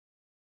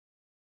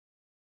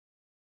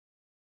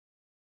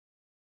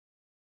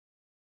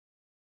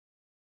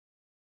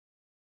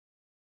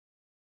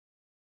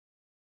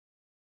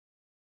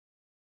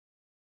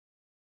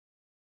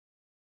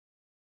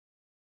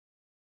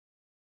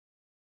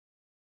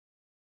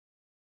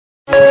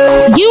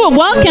You are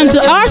welcome to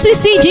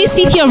RCCG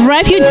City of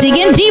Refuge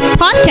Digging Deep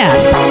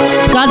podcast.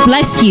 God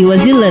bless you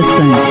as you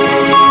listen.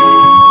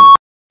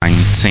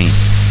 19.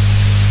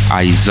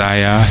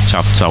 Isaiah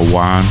chapter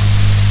 1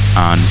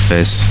 and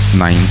verse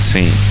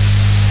 19.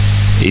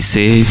 It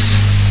says,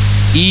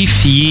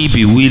 "If ye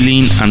be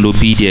willing and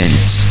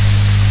obedient,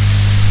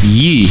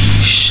 ye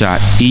shall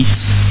eat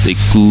the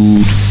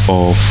good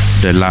of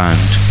the land."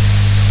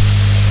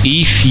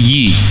 If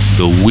ye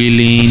be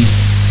willing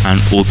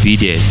and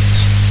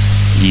obedient,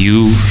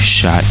 you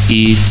shall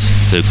eat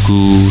the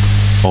good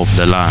of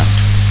the land.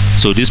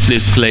 So this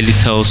place clearly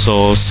tells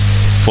us,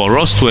 for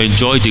us to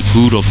enjoy the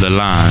good of the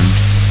land,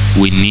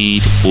 we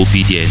need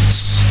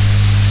obedience.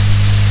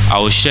 I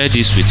will share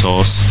this with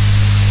us.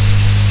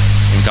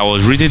 I think I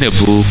was reading a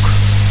book,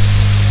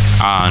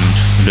 and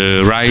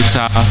the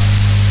writer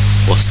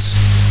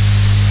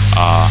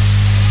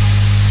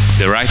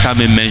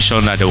made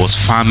mention that there was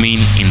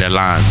famine in the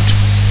land.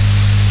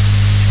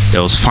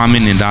 There was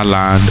famine in that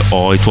land,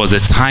 or it was a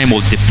time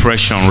of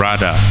depression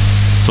rather.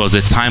 It was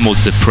a time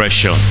of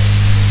depression.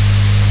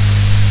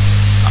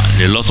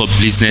 And a lot of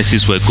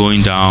businesses were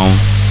going down.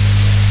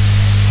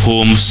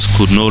 Homes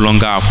could no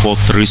longer afford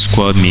 3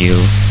 square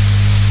meals.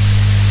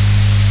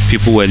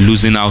 People were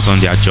losing out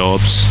on their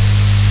jobs.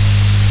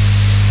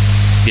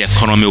 The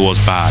economy was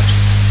bad.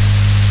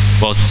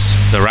 But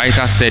the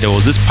writer said there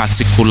was this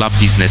particular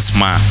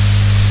businessman.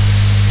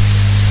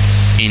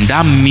 In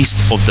that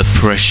midst of the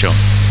pressure,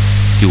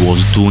 he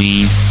was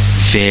doing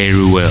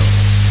very well.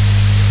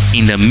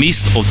 In the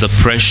midst of the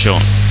pressure,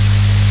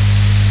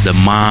 the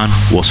man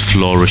was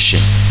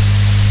flourishing.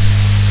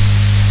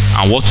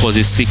 And what was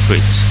his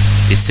secret?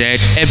 He said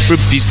every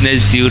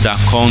business deal that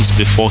comes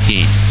before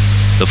him,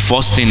 the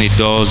first thing he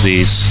does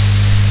is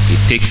he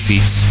takes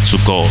it to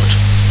God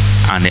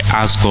and he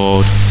asks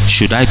God,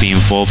 should I be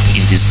involved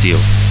in this deal?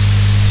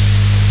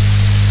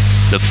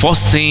 The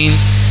first thing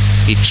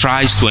he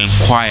tries to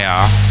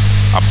inquire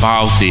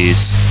about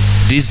is,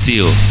 this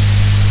deal,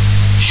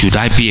 should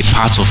I be a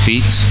part of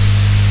it?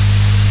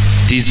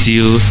 This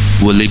deal,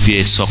 will it be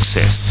a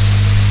success?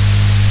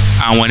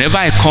 And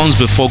whenever it comes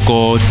before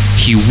God,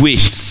 he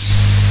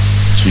waits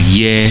to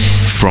hear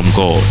from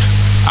God.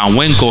 And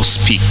when God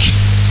speaks,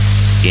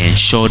 he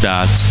ensures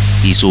that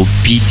he's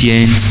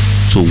obedient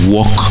to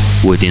walk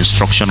with the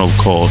instruction of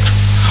God.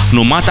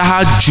 No matter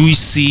how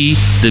juicy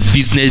the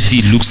business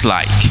deal looks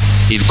like,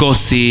 if God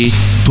says,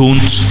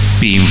 don't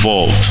be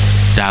involved,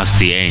 that's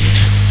the end.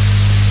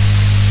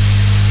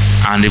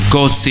 And if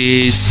God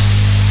says,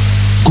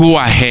 go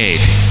ahead,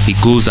 he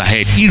goes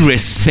ahead,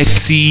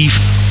 irrespective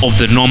of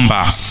the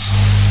numbers,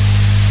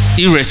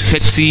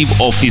 irrespective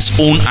of his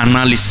own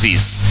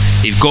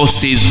analysis. If God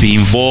says be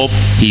involved,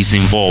 he's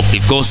involved.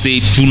 If God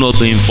says do not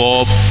be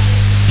involved,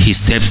 he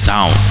steps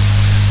down.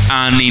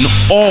 And in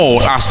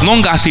all, as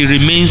long as he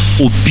remains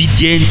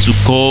obedient to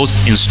God's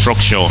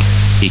instruction,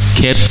 he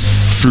kept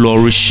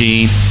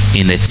flourishing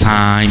in a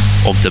time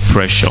of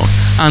depression.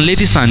 And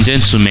ladies and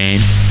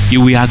gentlemen,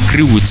 you will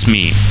agree with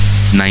me,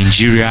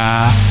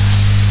 Nigeria,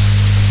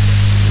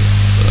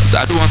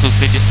 I don't want to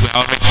say that we're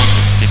already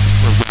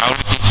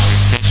in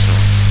recession,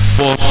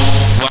 but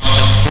we're on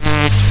the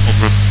verge of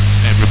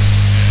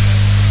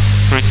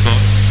praise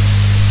God.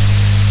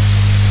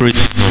 Praise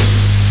God.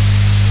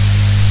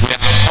 We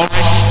are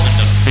already on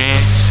the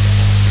verge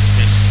of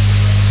recession.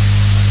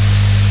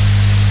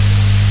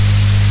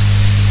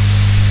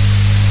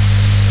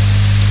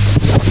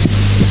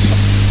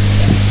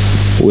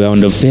 We are on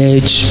the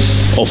verge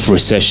of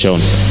recession.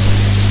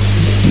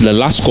 The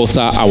last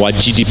quarter, our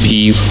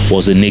GDP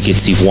was a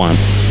negative one.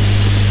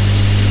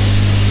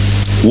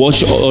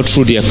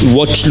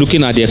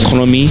 Looking at the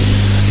economy,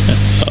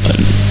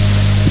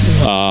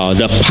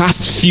 the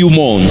past few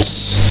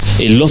months,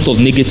 a lot of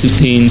negative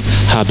things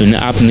have been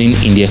happening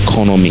in the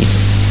economy.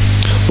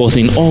 But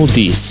in all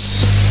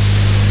this,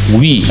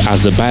 we,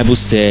 as the Bible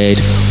said,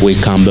 we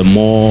can be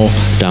more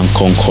than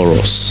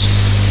conquerors.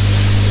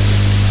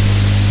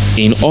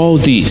 In all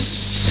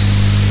this,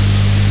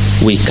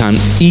 we can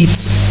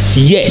eat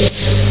yet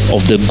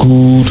of the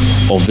good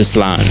of this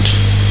land.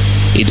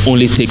 It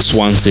only takes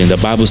one thing. The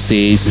Bible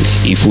says,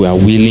 if we are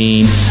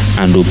willing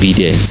and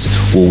obedient,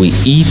 we will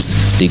eat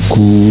the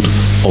good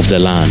of the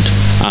land.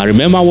 And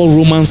remember what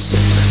Romans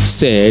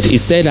said. It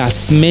said,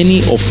 as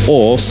many of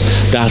us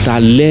that are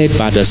led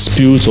by the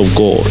Spirit of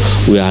God,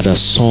 we are the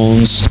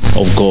sons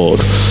of God.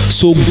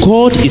 So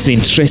God is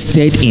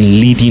interested in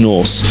leading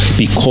us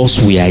because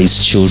we are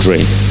his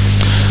children.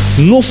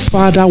 No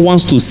father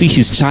wants to see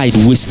his child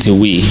waste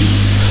away.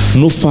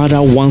 No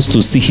father wants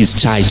to see his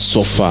child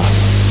suffer.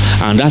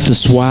 And that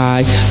is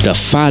why the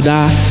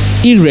father,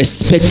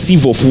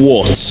 irrespective of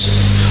what,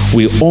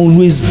 will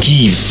always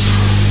give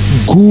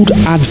good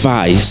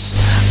advice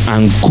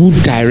and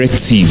good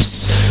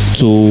directives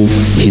to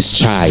his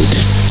child.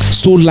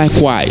 So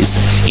likewise,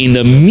 in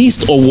the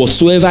midst of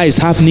whatsoever is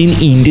happening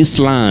in this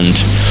land,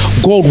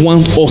 God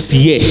wants us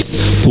yet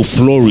to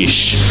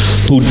flourish,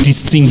 to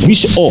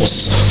distinguish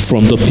us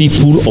from the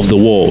people of the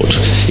world.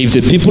 If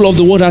the people of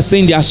the world are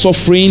saying they are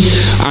suffering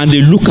and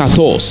they look at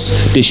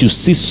us, they should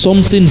see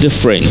something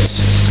different.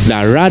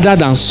 That rather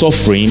than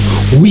suffering,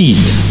 we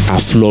are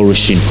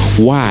flourishing.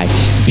 Why?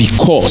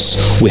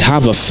 Because we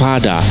have a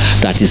Father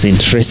that is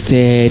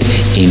interested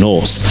in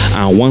us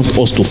and wants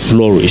us to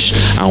flourish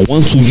and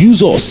wants to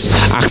use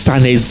us as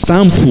an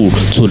example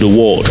to the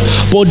world.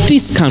 But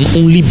this can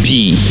only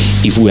be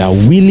if we are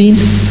willing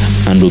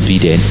and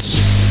obedient.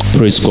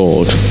 Praise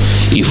God.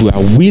 If we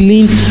are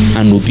willing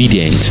and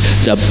obedient,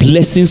 the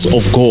blessings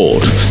of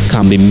God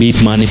can be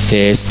made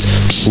manifest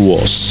through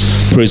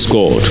us. Praise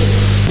God.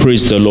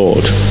 Praise the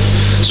Lord.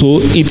 So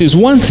it is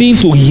one thing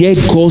to hear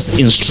God's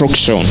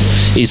instruction.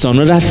 It's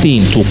another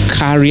thing to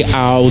carry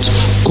out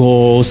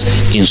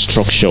God's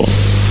instruction.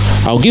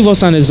 I'll give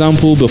us an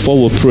example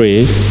before we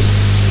pray.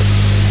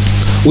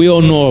 We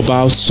all know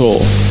about Saul.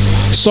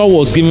 Saul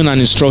was given an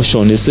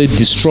instruction. They said,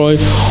 destroy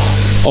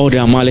all the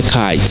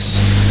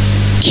Amalekites.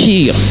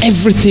 Kill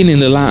everything in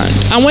the land.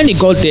 And when he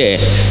got there,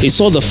 he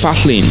saw the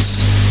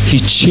fatlings. He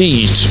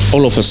changed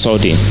all of a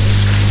sudden.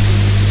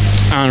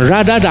 And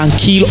rather than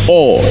kill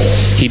all,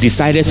 he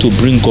decided to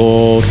bring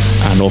God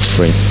an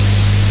offering.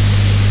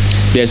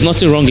 There's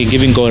nothing wrong in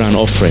giving God an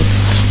offering.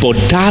 But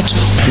that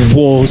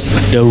was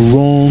the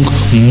wrong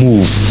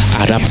move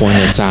at that point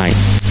in time.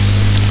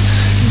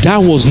 That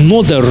was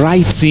not the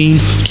right thing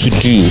to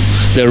do.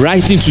 The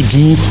right thing to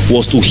do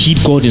was to heed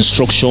God's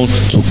instruction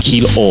to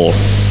kill all.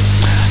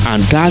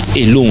 And that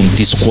alone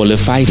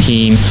disqualified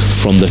him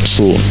from the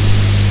throne.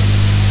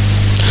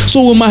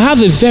 So we might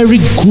have a very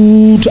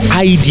good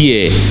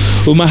idea.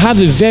 We might have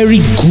a very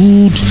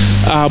good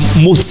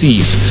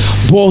motive.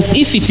 But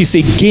if it is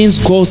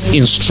against God's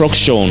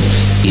instruction,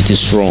 it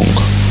is wrong.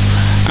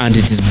 And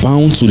it is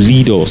bound to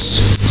lead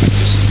us.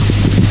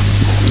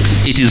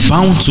 It is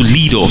bound to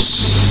lead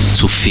us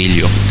to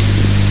failure.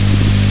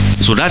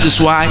 So that is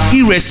why,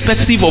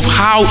 irrespective of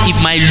how it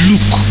might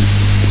look,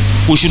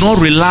 we should not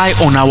rely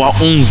on our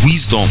own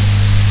wisdom,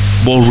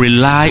 but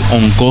rely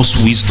on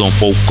God's wisdom.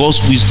 For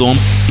God's wisdom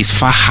is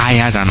far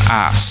higher than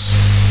ours.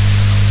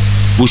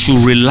 We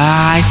should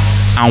rely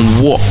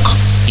and walk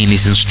in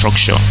His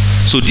instruction.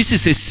 So this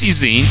is a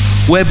season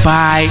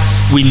whereby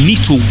we need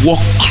to walk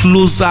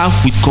closer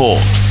with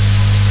God.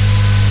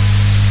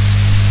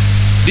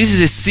 This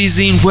is a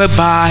season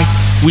whereby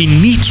we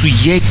need to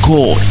hear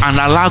God and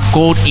allow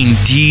God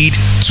indeed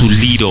to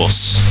lead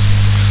us,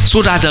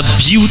 so that the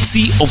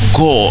beauty of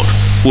God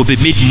will be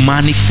made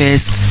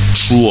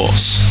manifest through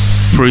us.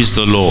 Praise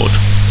the Lord.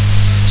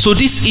 So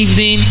this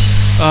evening,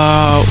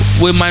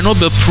 we might not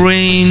be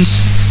praying,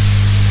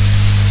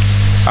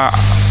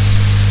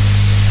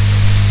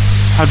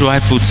 how do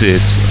I put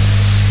it?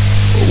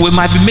 We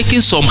might be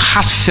making some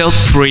heartfelt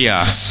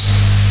prayers.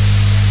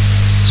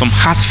 Some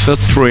heartfelt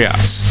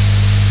prayers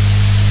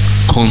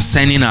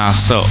concerning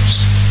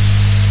ourselves.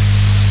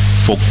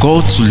 For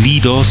God to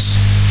lead us,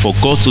 for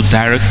God to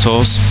direct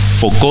us,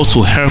 for God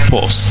to help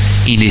us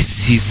in a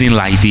season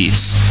like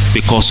this.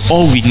 Because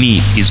all we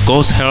need is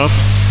God's help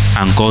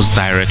and God's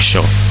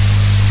direction.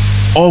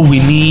 All we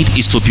need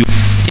is to be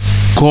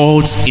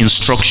God's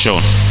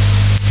instruction.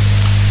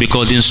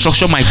 Because the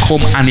instruction might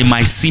come and it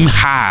might seem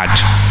hard.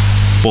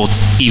 But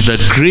if the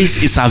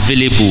grace is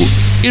available,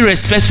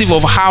 irrespective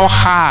of how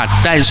hard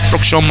that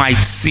instruction might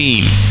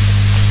seem,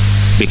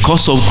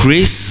 because of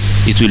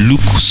grace, it will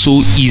look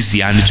so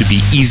easy and it will be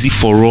easy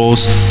for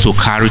us to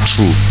carry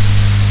through.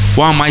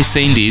 Why am I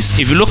saying this?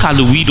 If you look at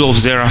the widow of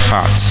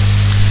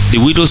Zarephath, the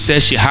widow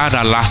said she had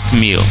her last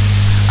meal,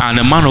 and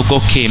the man of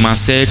God came and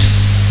said,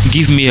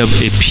 give me a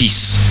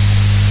piece.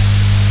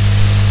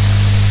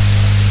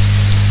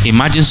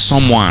 Imagine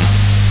someone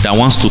that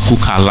wants to cook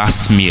her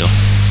last meal,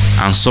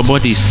 and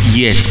somebody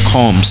yet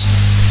comes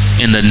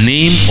in the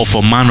name of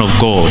a man of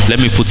God. Let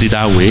me put it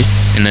that way.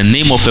 In the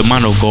name of a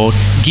man of God,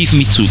 give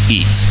me to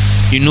eat.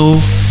 You know,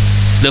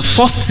 the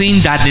first thing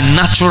that the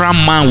natural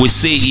man will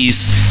say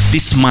is,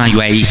 this man,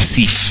 you are a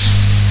thief.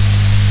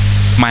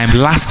 My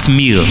last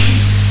meal.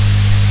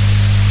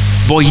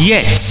 But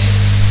yet,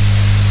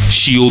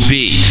 she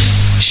obeyed.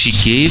 She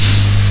gave.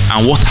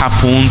 And what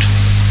happened?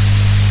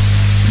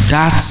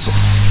 That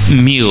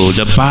meal,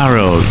 the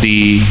barrel,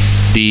 the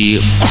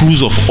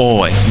cruse of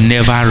oil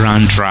never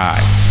ran dry.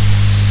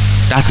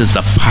 That is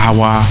the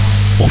power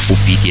of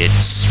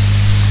obedience.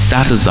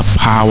 That is the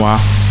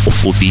power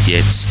of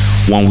obedience.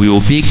 When we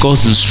obey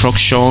God's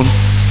instruction,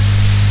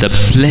 the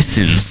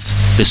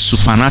blessings, the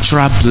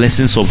supernatural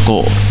blessings of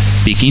God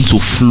begin to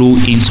flow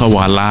into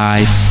our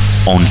life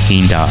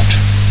unhindered.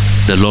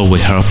 The Lord will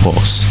help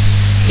us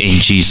in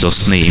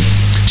Jesus' name.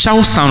 Shall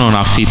we stand on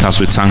our feet as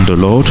we thank the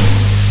Lord?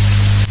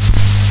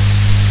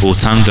 We'll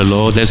thank the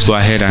Lord. Let's go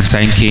ahead and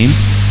thank Him.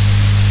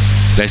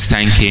 Let's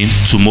thank Him.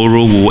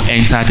 Tomorrow we will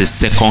enter the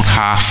second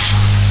half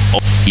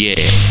of the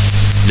year.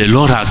 The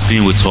Lord has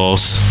been with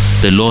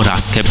us. The Lord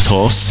has kept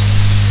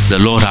us. The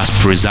Lord has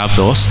preserved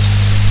us.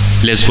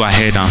 Let's go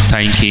ahead and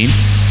thank Him.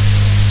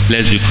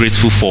 Let's be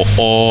grateful for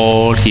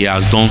all He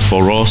has done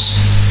for us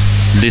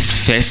this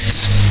first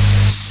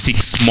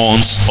 6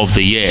 months of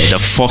the year, the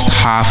first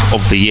half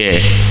of the year.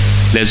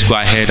 Let's go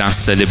ahead and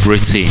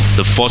celebrate him.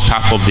 The first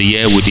half of the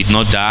year we did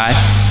not die.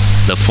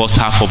 The first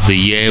half of the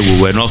year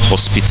we were not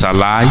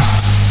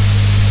hospitalized.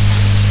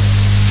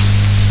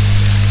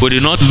 We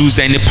did not lose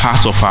any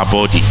part of our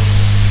body.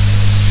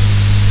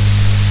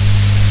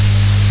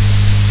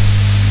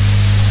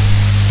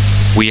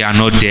 We are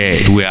not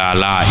dead, we are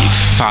alive.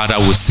 Father,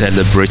 we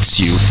celebrate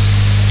you.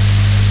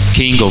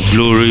 King of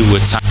glory, we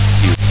thank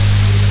you.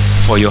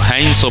 For your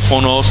hands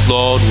upon us,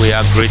 Lord, we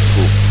are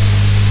grateful.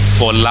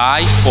 For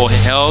life, for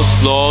health,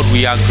 Lord,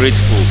 we are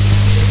grateful.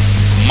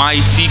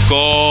 Mighty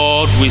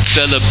God, we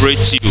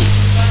celebrate you.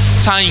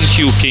 Thank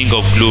you, King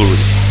of glory.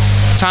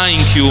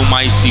 Thank you,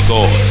 mighty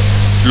God.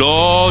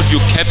 Lord, you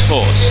kept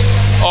us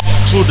up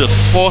through the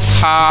first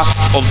half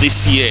of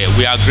this year.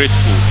 We are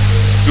grateful.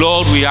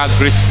 Lord, we are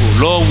grateful.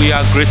 Lord, we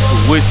are grateful.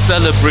 We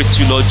celebrate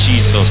you, Lord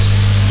Jesus.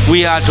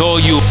 We adore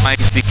you,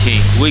 mighty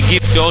King. We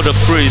give you all the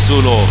praise, O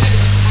Lord.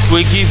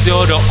 We give you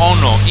all the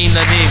honor in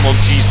the name of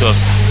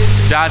Jesus.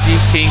 Daddy,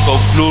 King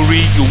of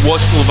glory, you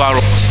watched over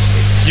us.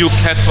 You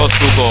kept us,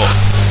 O God.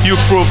 You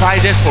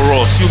provided for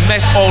us. You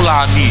met all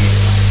our needs.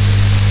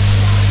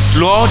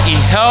 Lord, in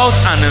health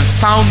and in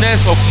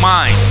soundness of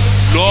mind,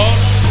 Lord,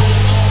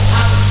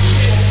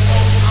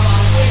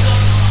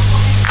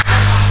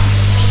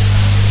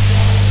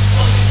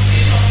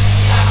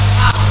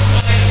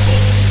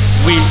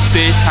 we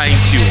say thank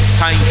you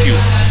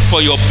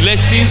for your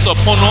blessings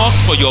upon us,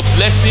 for your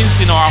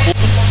blessings in our home,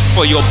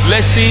 for your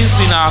blessings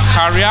in our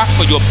career,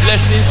 for your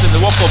blessings in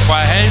the work of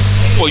our hands,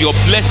 for your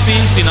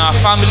blessings in our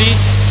family.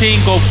 King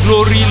of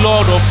glory,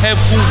 Lord of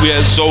heaven, we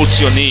exalt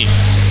your name.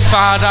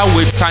 Father,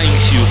 we thank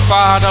you.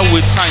 Father, we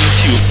thank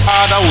you.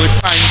 Father, we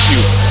thank you.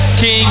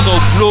 King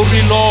of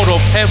glory, Lord of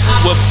heaven,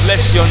 we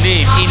bless your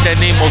name in the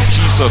name of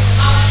Jesus.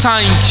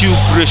 Thank you,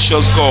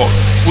 gracious God.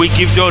 We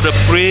give you all the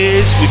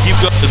praise. We give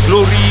you all the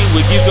glory.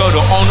 We give you all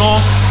the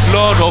honor.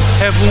 Lord of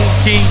heaven,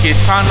 King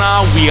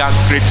eternal, we are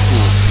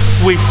grateful.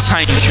 We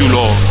thank you,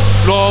 Lord.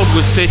 Lord,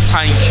 we say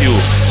thank you.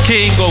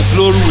 King of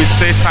glory, we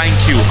say thank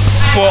you.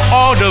 For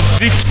all the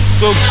victories,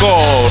 oh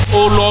God,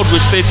 oh Lord, we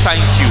say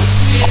thank you.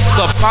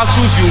 The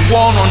battles you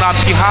won on our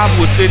behalf,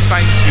 we say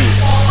thank you.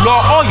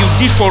 Lord, all you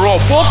did for us,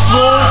 both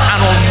known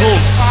and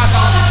unknown.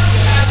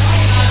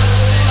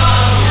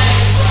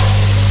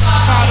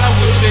 Father,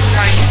 we say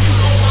thank you.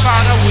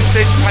 Father, we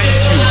say thank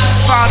you.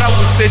 Father,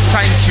 we say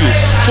thank you.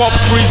 For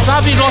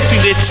preserving us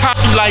in a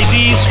time like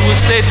this, we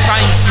say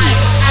thank you.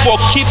 For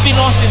keeping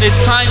us in a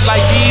time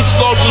like this,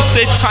 Lord, we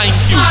say thank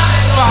you.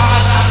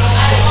 Father,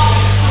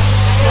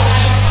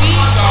 be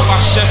our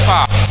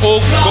shepherd, oh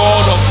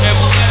God of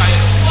heaven, thank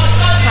you.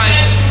 Thank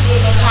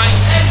you. Thank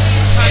you.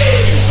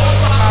 Thank you.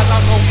 Father,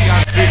 Lord, we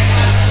are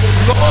grateful.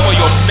 Lord, for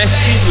your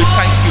mercy, we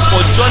thank you.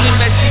 For joining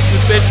mercies, we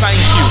say thank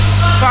you.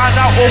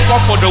 Father, oh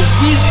God, for the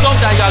wisdom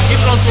that you have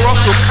given unto us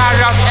to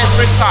carry out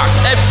every task,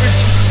 every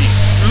duty.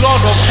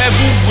 Lord of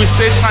heaven, we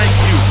say thank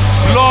you.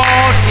 Lord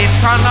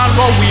eternal,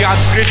 Lord, we are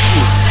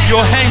grateful.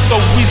 Your hands of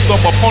wisdom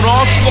upon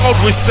us, Lord,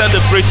 we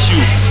celebrate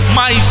you.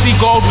 Mighty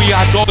God, we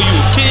adore you.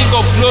 King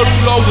of glory,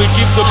 Lord, we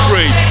give the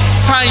praise.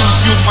 Thank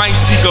you,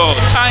 mighty God.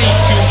 Thank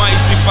you,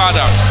 mighty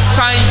Father.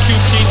 Thank you,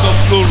 King of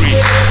glory.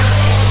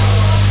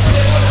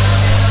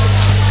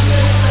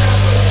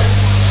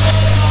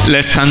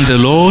 Let's thank the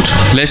Lord.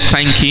 Let's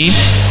thank him.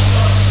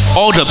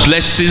 All the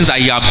blessings that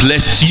he has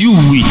blessed you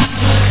with,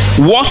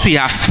 what he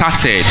has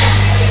started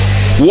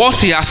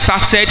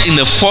in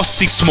the first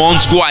 6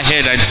 months, go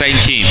ahead and thank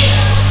him.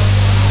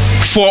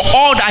 For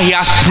all that he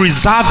has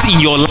preserved in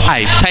your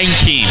life, thank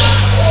him.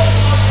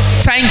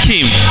 Thank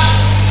him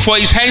for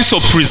his hands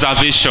of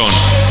preservation.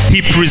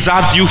 He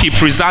preserved you. He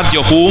preserved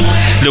your home,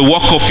 the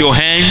work of your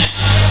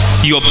hands,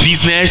 your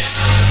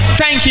business.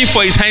 Thank him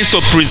for his hands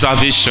of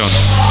preservation.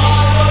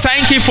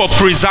 Thank him for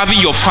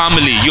preserving your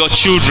family, your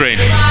children.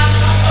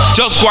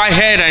 Just go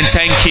ahead and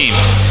thank him.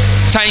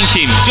 Thank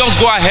him. Just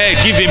go ahead,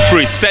 give him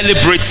praise.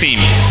 Celebrate him.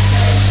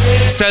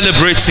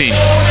 Celebrate him.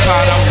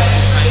 Father, we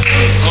thank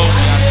you.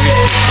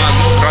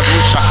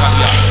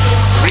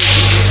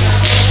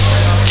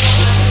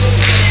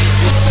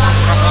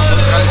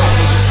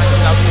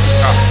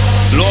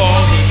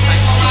 Lord, we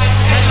thank you.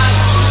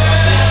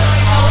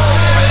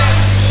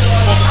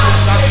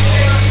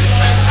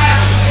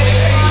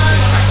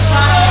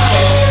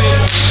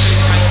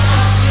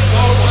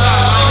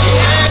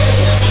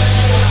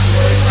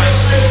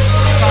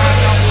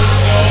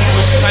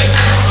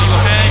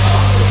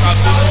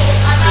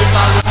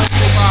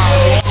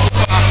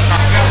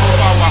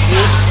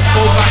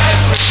 Over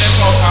every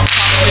member of our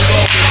family,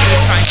 Lord, we say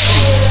thank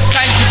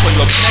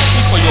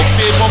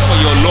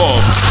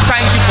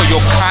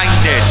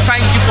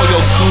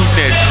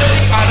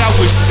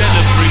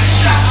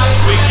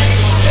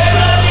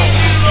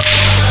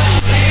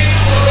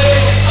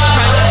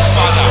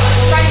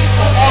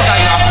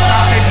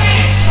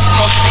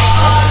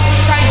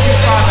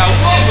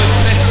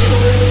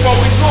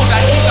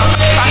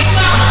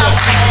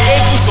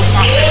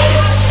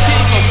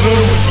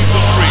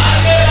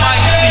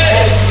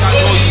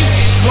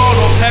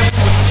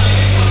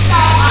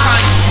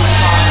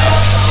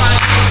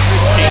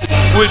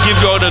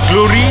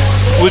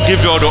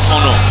give you all the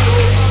honor.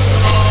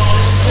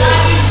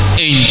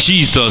 In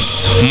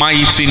Jesus'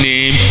 mighty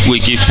name, we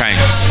give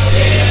thanks.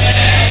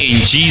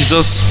 In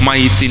Jesus'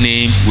 mighty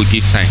name, we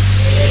give thanks.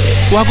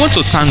 We are going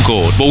to thank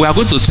God, but we are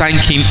going to thank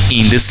Him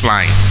in this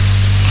line.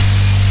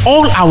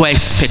 All our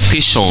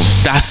expectation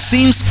that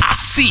seems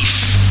as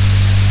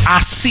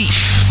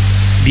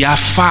if they are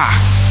far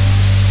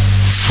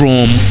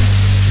from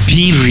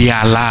being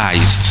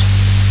realized.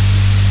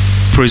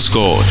 Praise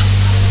God.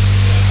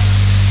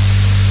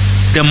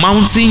 The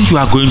mountain you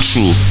are going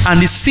through,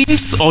 and it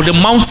seems, or the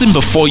mountain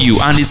before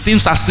you, and it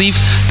seems as if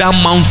that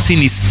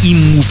mountain is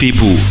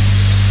immovable.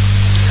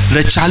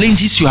 The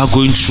challenges you are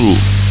going through,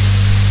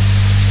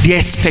 the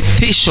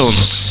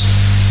expectations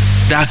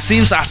that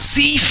seems as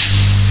if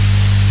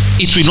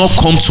it will not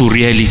come to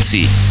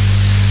reality.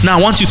 Now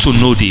I want you to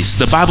know this.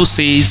 The Bible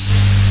says,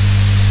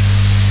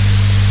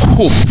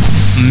 hope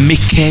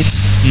maketh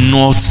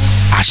not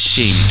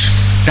ashamed.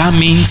 That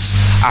means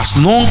as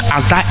long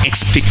as that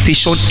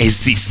expectation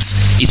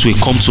exists, it will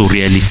come to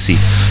reality.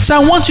 So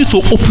I want you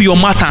to open your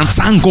mouth and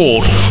thank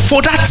God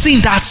for that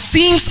thing that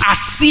seems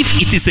as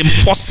if it is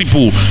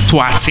impossible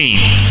to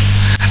attain.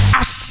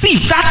 As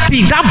if that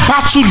thing, that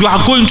battle you are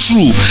going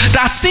through,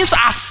 that seems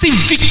as if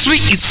victory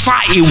is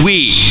far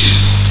away.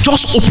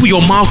 Just open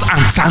your mouth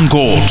and thank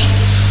God.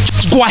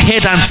 Just go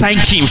ahead and thank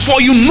Him. For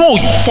you know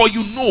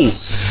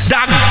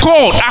that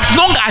God, as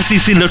long as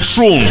He's in the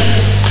throne,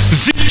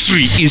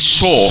 victory is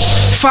sure.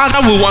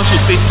 Father, we want to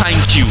say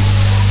thank you.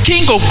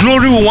 King of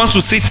glory, we want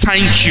to say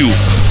thank you.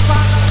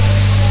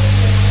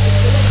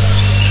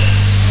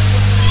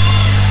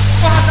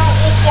 Father,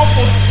 oh God,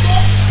 for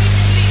those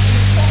seemingly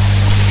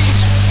impossible things,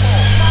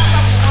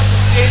 Father, we want to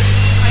say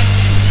thank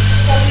you.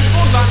 For we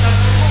know that the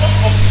God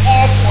of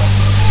all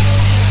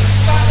possibility.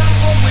 Father,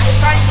 Lord, we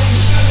thank you.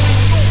 We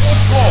know, oh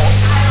God,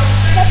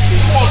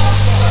 spoken word,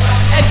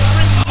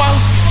 every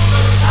mountain.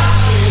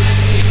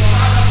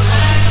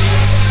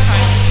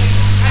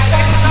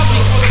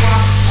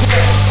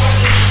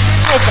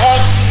 Of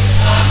all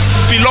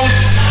belongs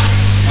to you.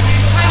 Lord, we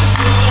thank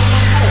you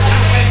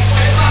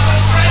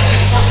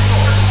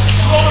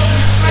because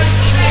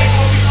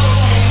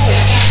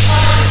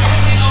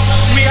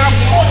we are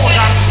more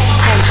than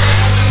conquerors.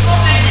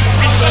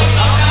 We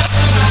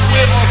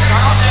weigh us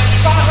down.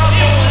 Father,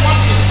 Lord, we want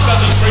to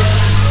celebrate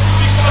you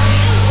because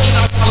you in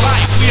our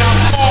life we are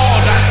more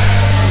than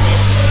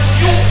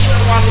you in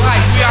our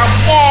life we are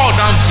more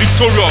than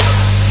victorious.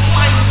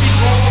 Mighty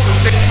God, we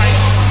say thank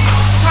you.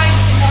 Thank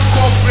you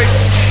for grace.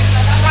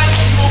 Thank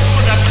you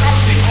for the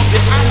captain of the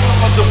army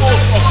of the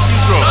host of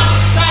Israel.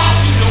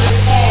 Thank you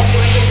for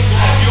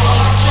your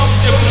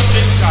unchangeable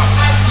changer.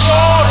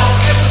 Lord of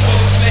heaven was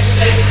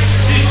blessed.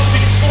 The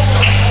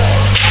victorious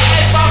God,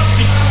 ever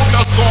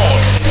victorious God,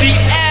 the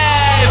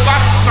ever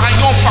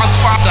triumphant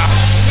Father.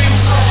 We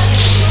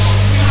worship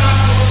you.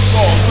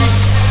 Lord, we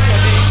bless your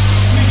name.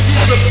 We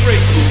give the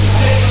praise.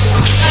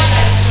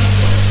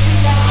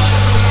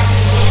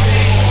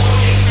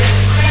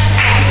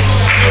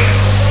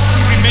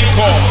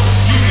 God,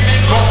 you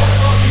remain God.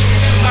 You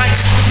remain light.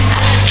 You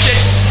remain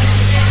dead. You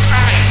remain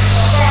kind.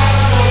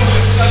 Lord, we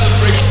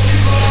celebrate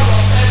you.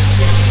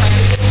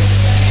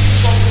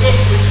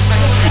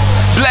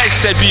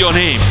 Blessed be your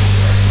name.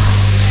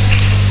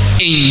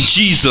 In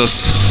Jesus'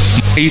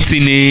 mighty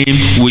name,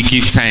 we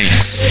give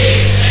thanks.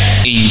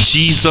 In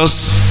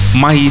Jesus'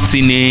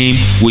 mighty name,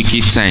 we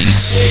give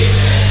thanks.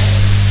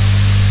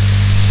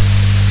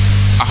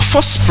 Our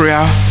first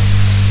prayer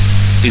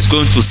is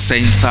going to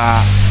center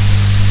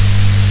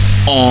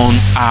on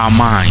our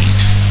mind.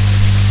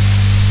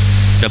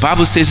 The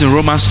Bible says in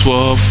Romans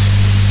 12,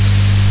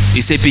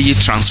 it says, be ye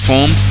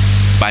transformed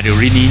by the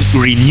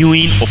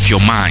renewing of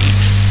your mind,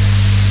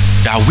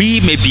 that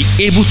we may be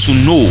able to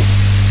know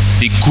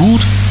the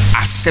good,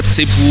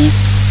 acceptable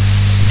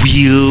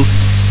will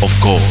of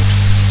God.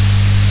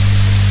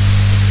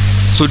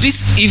 So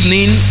this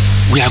evening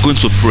we are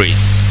going to pray,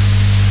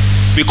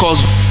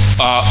 because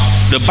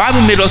the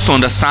Bible made us to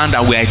understand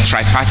that we are a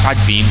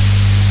tripartite being.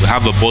 We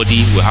have a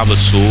body, we have a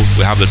soul,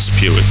 we have a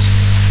spirit.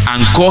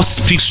 And God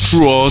speaks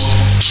through us,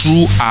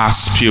 through our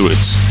spirit.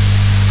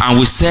 And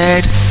we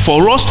said,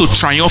 for us to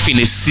triumph in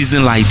a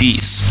season like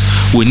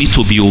this, we need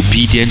to be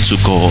obedient to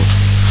God.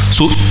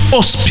 So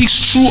God speaks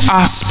through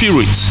our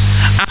spirit.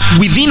 And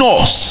within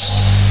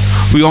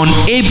us, we are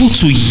unable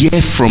to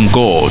hear from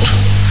God.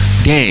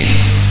 Then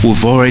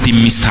we've already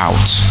missed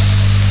out.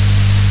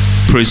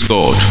 Praise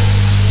God.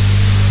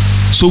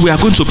 So we are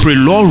going to pray,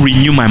 Lord,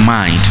 renew my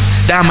mind,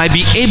 that I might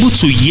be able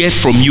to hear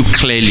from you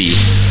clearly.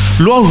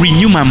 Lord,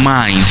 renew my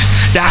mind,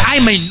 that I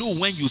may know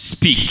when you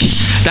speak,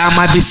 that I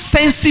might be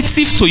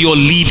sensitive to your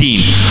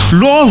leading.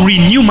 Lord,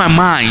 renew my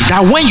mind,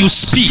 that when you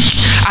speak,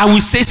 I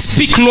will say,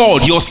 speak,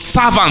 Lord, your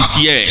servant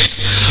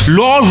hears.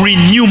 Lord,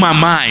 renew my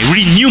mind,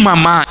 renew my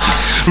mind.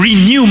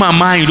 Renew my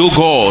mind, oh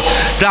God,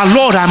 that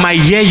Lord, I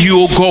might hear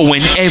you, oh God,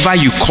 whenever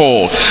you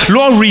call.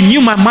 Lord, renew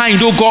my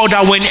mind, oh God,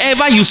 that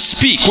whenever you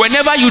speak,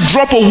 whenever you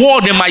drop a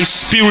word in my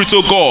spirit,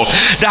 oh God,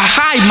 that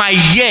I might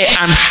hear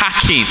and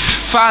hearken.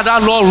 Father,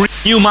 Lord,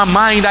 Renew my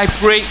mind, I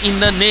pray, in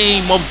the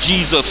name of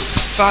Jesus.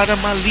 Father,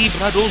 my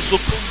libra dozo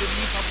kunde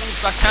liba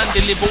buza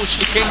kande lebo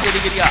shikende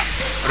ligeria.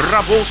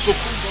 Raboso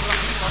kundo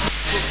rahiba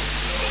buzo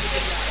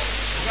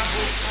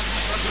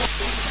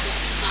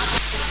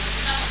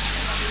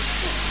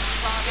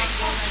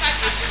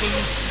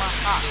cleanse my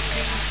heart,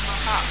 cleanse my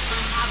heart,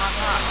 cleanse my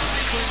heart,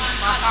 cleanse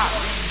my heart,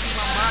 renew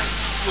my mind,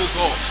 oh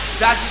God.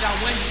 Daddy, that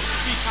when you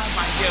speak, I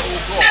might hear, oh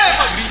God.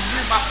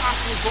 Renew my heart,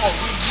 oh God.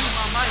 Renew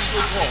my mind,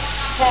 oh God.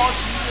 Purge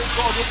me, oh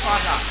God, oh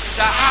Father,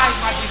 that I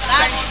might be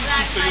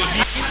sensitive to your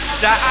leading,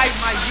 that I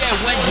might hear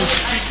when you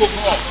speak, oh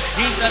God.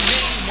 In the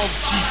name of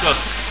Jesus.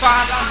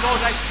 Father,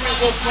 Lord, I pray,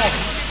 oh God,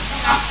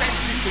 I'm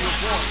sensitive to your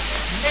voice.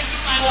 Make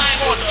me, oh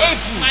God,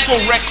 able to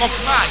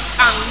recognize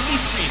and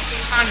listen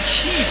and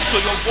heed to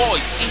your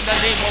voice in the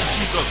name of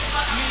Jesus.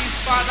 Please,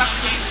 Father,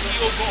 cleanse me,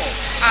 oh God,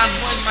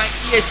 anoint my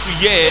ear to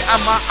hear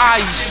and my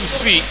eyes to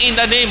see in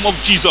the name of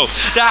Jesus,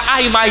 that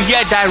I might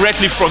hear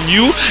directly from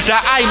you,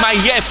 that I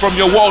might hear from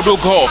your word, oh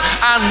God.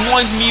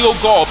 Anoint me, oh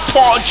God,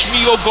 purge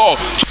me, oh God,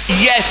 to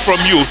hear from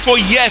you, to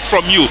hear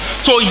from you,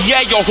 to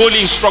hear your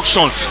holy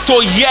instruction, to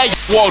hear your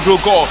word, oh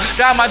God,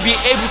 that I might be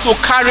able to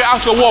carry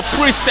out your word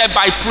precept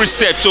by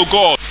precept, oh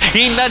God,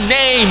 in the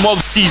name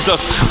of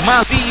Jesus.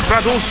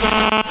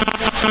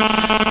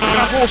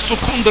 Raboso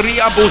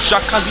kundria bo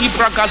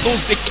jakalibra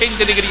gadoze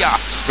kendelegria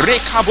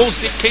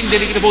rekabose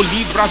kendelegbo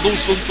libra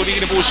dozo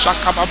tolegbo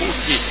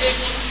shakababoski.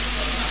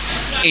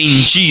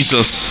 In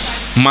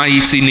Jesus'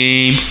 mighty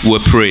name we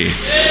pray.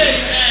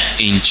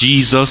 In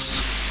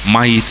Jesus'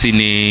 mighty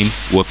name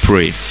we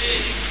pray.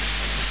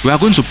 We are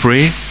going to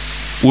pray.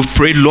 We've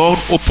prayed, Lord,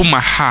 open my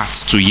heart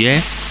to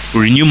hear,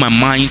 renew my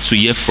mind to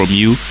hear from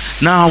you.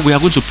 Now we are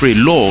going to pray,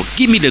 Lord,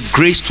 give me the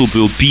grace to be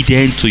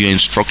obedient to your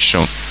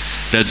instruction,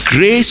 the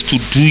grace to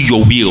do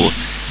your will,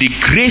 the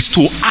grace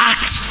to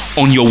act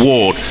on your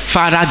word.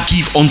 Father,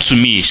 give unto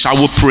me. Shall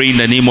we pray in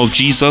the name of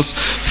Jesus?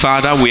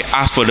 Father, we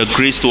ask for the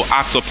grace to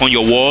act upon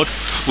your word.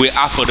 We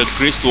ask for the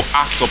grace to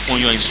act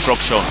upon your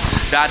instruction.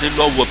 Daddy,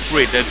 Lord, we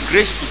pray the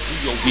grace to do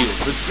your will,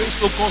 the grace,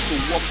 of God, to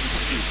walk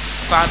with you.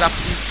 Father,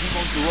 please give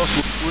unto us,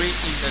 we pray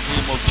in the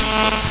name of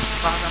Jesus.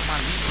 Father, my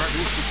libra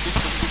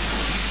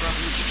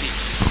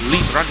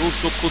libra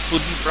doso koto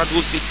libra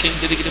doze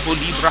kendelegebo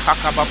libra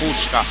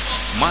hakababoshka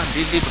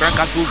mande libra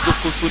gadozo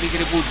koto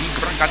legrebo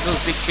libra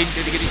gadoze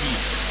kendelegebo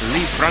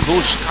libra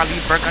doshka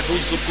libra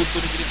gadozo koto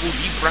legrebo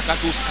libra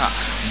gadoska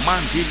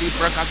mande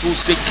libra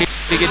gadoze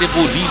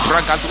kendelegebo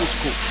libra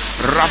gadosko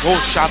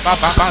rabosha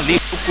baba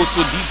libra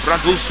koto libra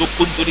dozo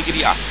koto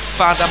legria.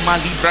 Father, my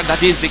libra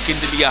gadeze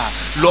kendelia.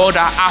 Lord,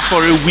 I ask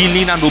for a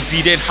willing and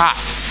obedient heart,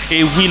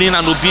 a willing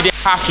and obedient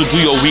heart to do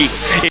your will,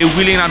 a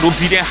willing and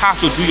obedient heart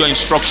to do your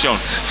instruction.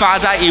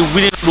 Father, a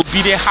willing and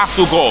obedient heart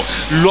to God.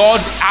 Lord,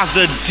 as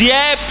the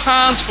deer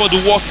pants for the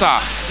water,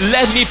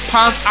 let me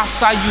pant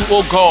after you,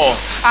 O God.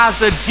 As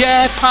the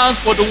deer pants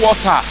for the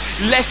water,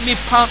 let me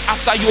pant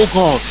after you, O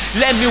God.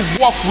 Let me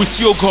walk with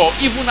you, O God,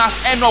 even as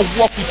Enoch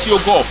walked with you,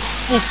 O God,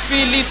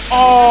 fulfilling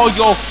all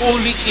your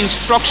holy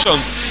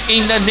instructions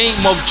in the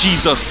name of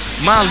Jesus.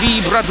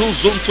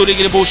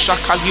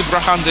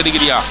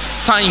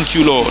 Thank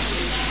you, Lord.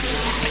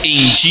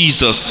 In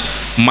Jesus'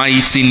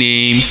 mighty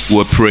name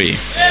we pray.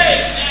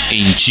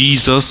 In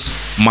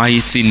Jesus'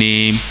 mighty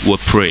name we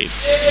pray.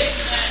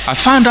 I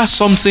found out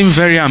something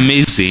very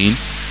amazing,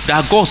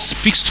 that God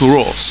speaks to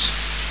us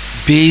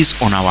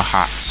based on our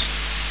heart.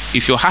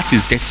 If your heart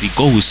is dirty,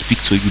 God will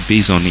speak to you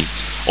based on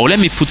it. Or let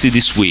me put it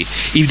this way: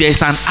 if there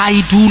is an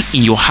idol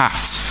in your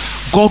heart,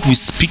 God will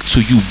speak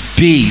to you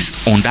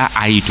based on that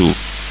idol.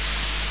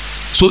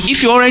 So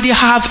if you already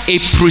have a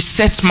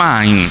preset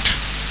mind,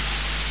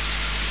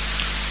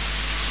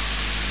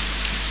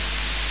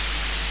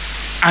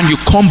 and you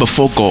come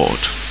before God,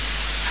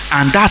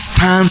 and that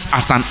stands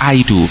as an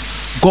idol,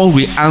 God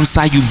will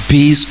answer you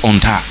based on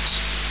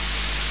that.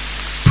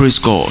 Praise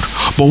God.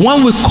 But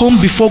when we come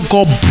before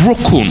God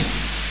broken,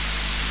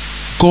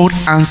 God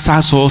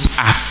answers us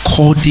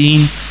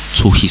according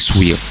to his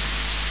will.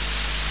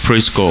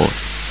 Praise God.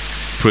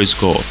 Praise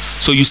God.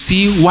 So you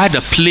see why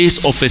the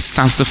place of a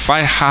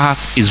sanctified heart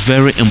is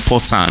very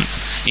important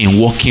in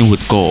walking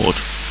with God.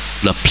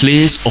 The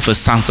place of a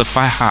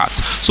sanctified heart.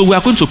 So we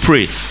are going to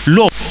pray,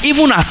 Lord,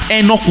 even as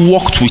Enoch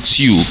walked with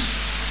you,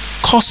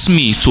 cause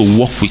me to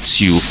walk with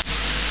you.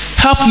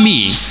 Help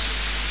me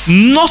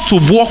not to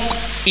walk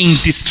in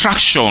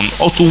distraction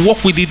or to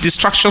walk with the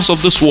distractions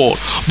of this world,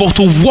 but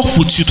to walk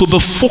with you, to be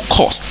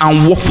focused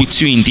and walk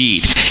with you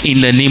indeed. In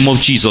the name of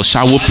Jesus,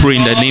 shall we pray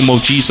in the name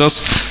of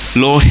Jesus?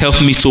 Lord,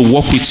 help me to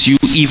walk with you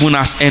even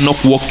as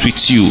Enoch walked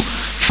with you.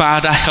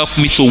 Father, help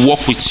me to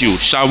walk with you.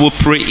 Shall we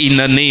pray in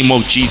the name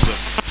of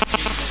Jesus?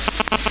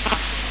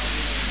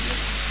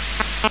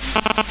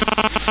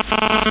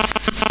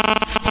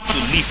 To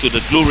live to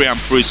the glory and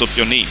praise of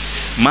your name.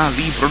 Ma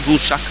libra do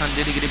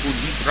shakandelegebo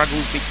libra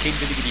do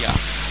zekendelegria.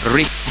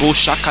 Rebo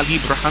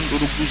shakalibra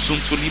handuru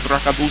guzunto libra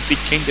kadu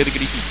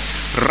zekendelegri.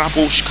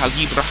 Rabosh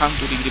kalibra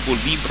handuru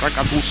libra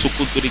kadu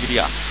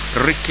sokodelegria.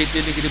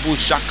 Rekedelegebo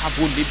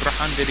jakabo libra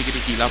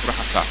handelegri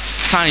labrahata.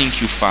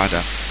 Thank you,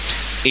 Father.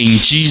 In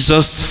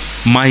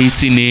Jesus'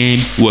 mighty name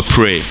we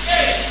pray.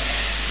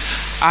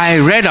 I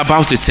read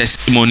about a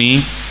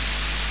testimony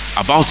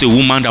about a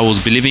woman that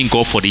was believing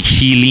God for the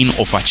healing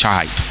of her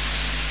child.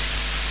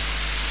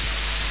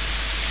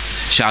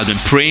 She had been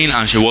praying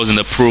and she was in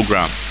the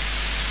program.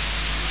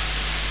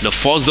 The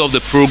first day of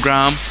the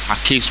program, her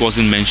case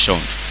wasn't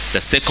mentioned.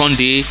 The second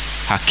day,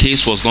 her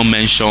case was not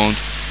mentioned.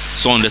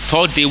 So on the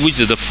third day, which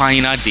is the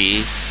final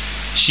day,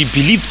 she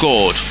believed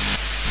God.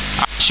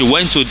 She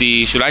went to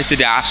the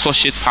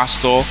associate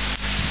pastor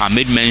and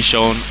made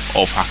mention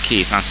of her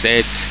case and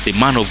said, the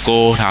man of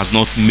God has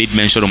not made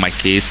mention of my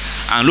case.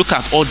 And look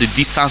at all the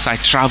distance I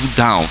traveled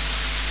down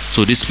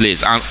to this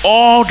place. And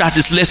all that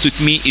is left with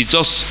me is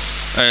just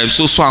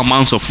so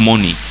amount of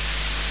money.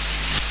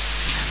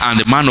 And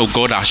the man of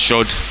God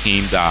assured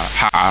him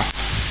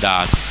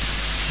that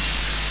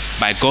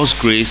by God's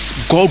grace,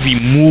 God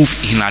will move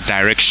in her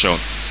direction.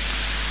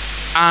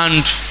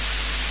 And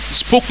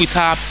spoke with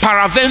her.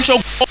 Peradventure,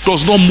 God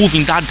does not move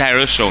in that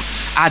direction.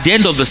 At the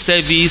end of the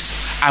service,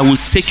 I will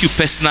take you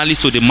personally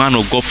to the man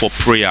of God for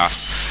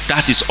prayers.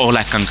 That is all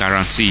I can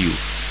guarantee you,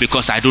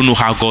 because I don't know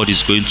how God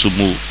is going to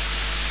move.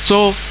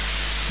 So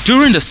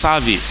during the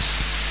service,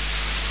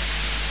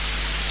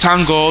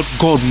 thank God,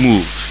 God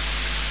moved.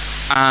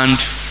 And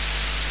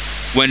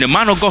when the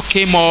man of God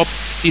came up,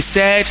 he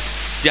said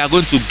they are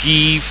going to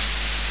give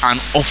an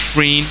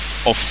offering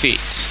of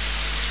faith.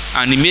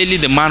 And immediately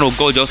the man of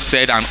God just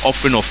said an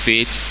offering of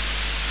faith,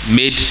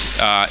 made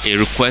a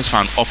request for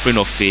an offering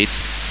of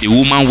faith. The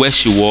woman, where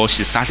she was,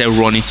 she started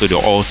running to the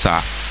altar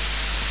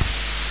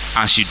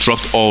and she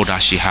dropped all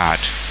that she had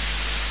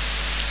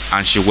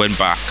and she went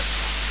back.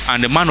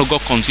 And the man of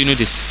God continued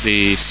the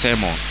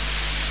sermon.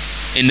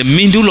 In the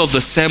middle of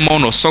the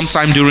sermon, or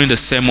sometime during the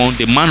sermon,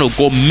 the man of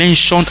God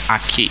mentioned a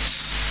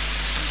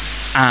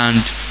case, and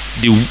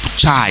the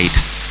child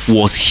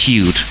was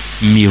healed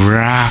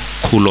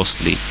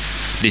miraculously.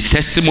 The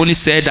testimony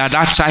said that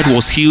that child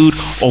was healed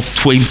of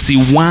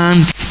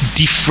 21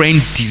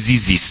 different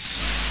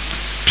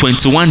diseases.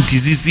 21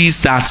 diseases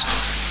that,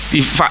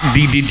 in fact,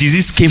 the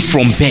disease came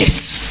from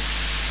birth.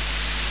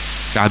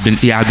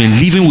 He had been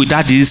living with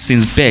that disease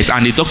since birth,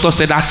 and the doctor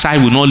said that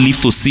child will not live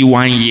to see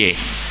 1 year.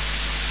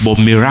 But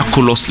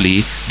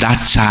miraculously,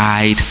 that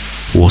child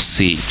was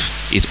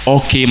saved. It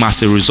all came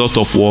as a result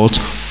of what?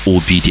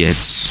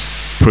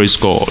 Obedience. Praise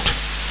God.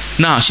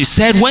 Now, she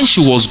said when she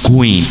was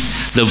going,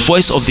 the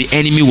voice of the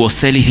enemy was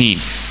telling him,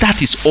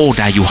 that is all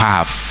that you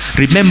have.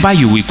 Remember,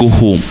 you will go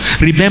home.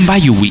 Remember,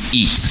 you will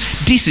eat.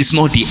 This is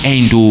not the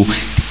end.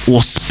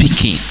 Was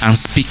speaking and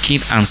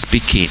speaking and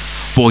speaking.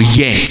 But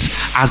yet,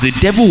 as the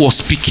devil was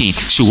speaking,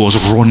 she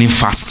was running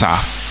faster.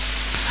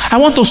 I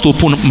want us to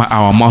open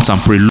our mouths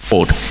and pray,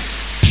 Lord,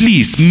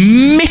 please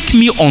make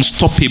me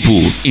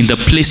unstoppable in the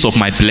place of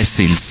my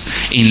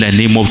blessings in the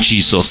name of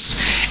Jesus.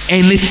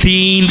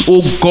 Anything,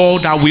 oh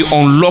God, that will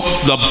unlock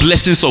the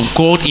blessings of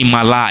God in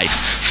my life,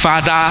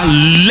 Father,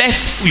 let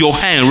your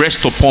hand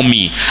rest upon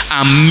me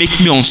and make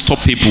me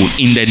unstoppable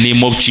in the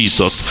name of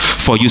Jesus.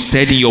 For you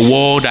said in your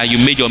word that you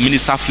made your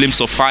minister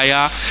flames of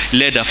fire.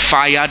 Let the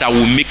fire that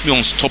will make me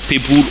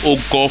unstoppable, oh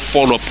God,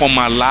 fall upon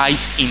my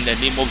life in the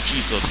name of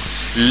Jesus.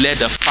 Let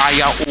the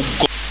fire, oh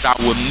God, that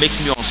will make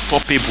me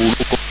unstoppable,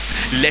 oh God,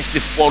 let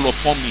it fall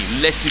upon me.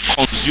 Let it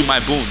consume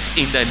my bones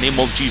in the name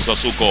of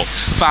Jesus, oh God.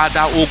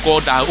 Father, oh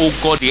God, that, oh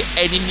God, the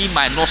enemy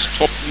might not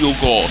stop me, oh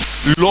God.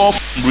 Lord,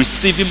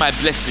 receiving my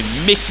blessing,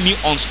 make me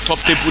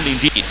unstoppable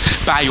indeed.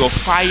 By your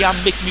fire,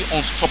 make me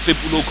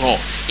unstoppable, oh God,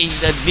 in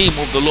the name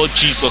of the Lord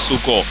Jesus, oh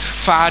God.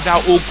 Father,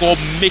 oh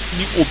God, make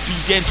me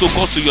obedient, oh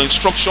God, to your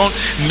instruction.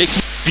 Make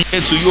me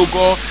obedient to you, oh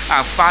God.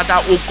 And Father,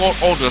 oh God,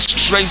 all the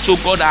strength, oh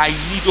God, that I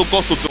need, oh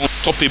God, to be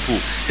unstoppable.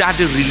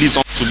 Daddy, release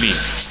unto me.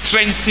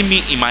 Strengthen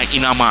me in my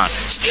inner man.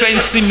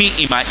 Strengthen me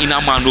in my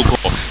inner man, oh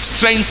God.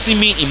 Strengthen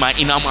me in my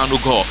inner man,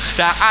 oh God,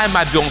 that I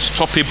might be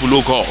unstoppable,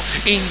 oh God,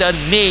 in the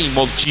name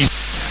of Jesus.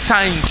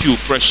 Thank you,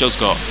 precious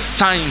God.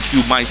 Thank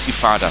you, mighty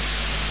Father.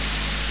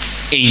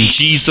 In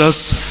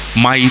Jesus'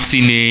 mighty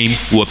name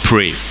we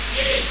pray.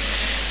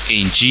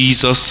 In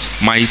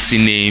Jesus' mighty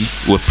name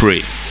we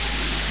pray.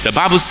 The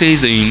Bible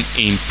says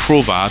in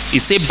Proverbs,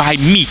 it says, by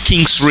me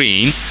kings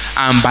reign,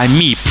 and by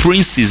me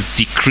princes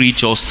decree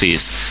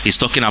justice. It's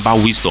talking about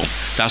wisdom.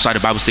 That's why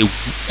the Bible says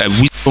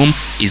wisdom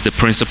is the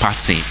principal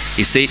thing.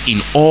 It says, in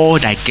all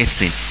thy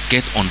getting,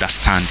 get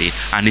understanding.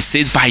 And it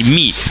says, by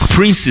me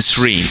princes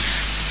reign,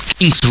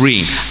 kings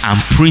reign,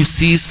 and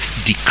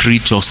princes decree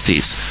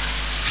justice.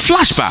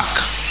 Flashback.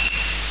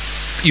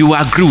 You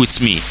agree with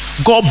me?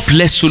 God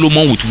blessed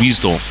Solomon with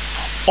wisdom.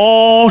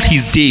 All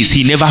his days,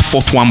 he never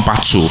fought one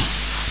battle.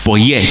 But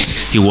yet,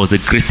 he was the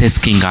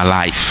greatest king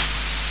alive.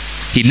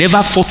 He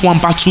never fought one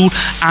battle,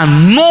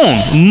 and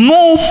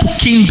no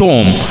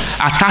kingdom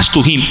attached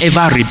to him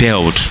ever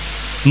rebelled.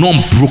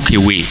 None broke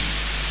away.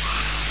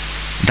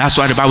 That's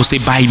why the Bible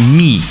says, by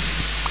me,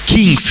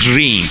 kings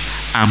reign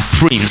and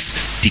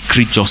prince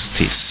decree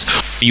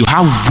justice. You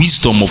have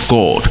wisdom of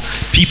God.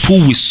 People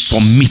will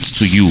submit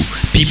to you.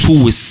 People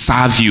will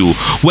serve you.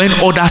 When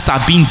others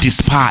are being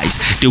despised,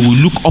 they will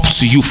look up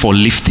to you for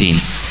lifting.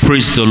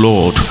 Praise the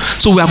Lord.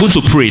 So we are going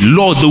to pray,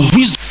 Lord, the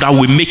wisdom that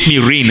will make me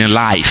reign in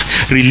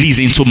life, release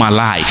into my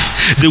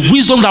life. The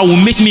wisdom that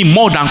will make me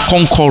more than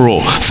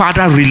conqueror,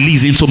 Father,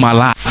 release into my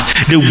life.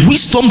 The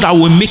wisdom that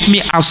will make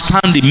me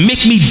outstanding,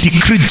 make me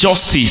decree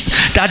justice,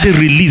 that they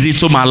release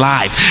into my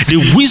life.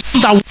 The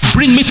wisdom that will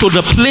bring me to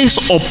the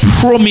place of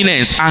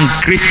prominence and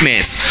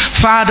greatness,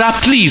 Father,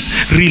 please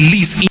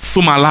release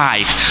into my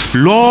life.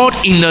 Lord,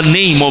 in the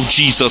name of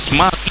Jesus.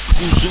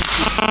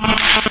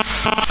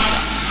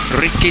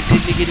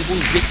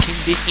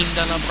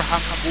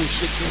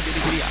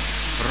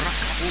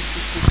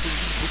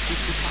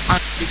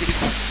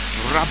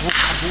 Rabo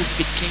kabo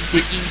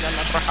sekende inda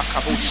la braha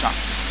kabosha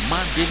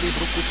mandele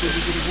brokoto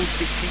ligribo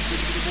sekende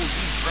ligribo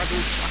librado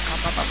shaka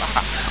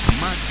baba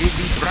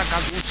mandele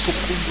bragado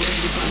sokundo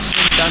ligribo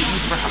inda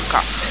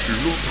librahaka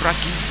lo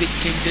braki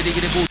sekende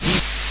ligribo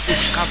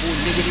ushkabo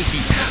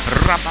ligribi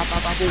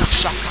rabababo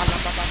shaka la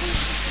bababo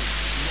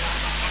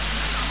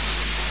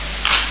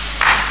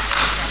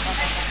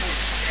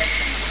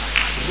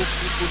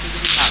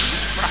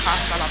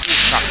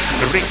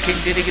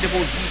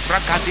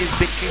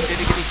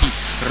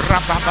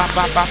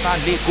Rabababa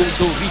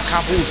legodo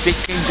rikabo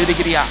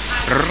zekenderegria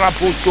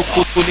raboso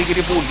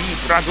kotolegribo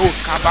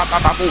librados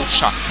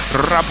kabababosha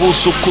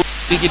raboso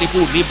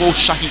kotolegribo libo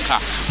shahika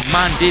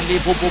mandele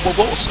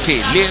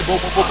boboboboske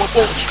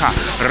leboboboboska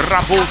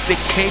rabose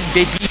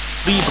kende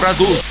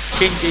librados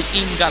kende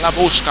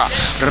ingalaboska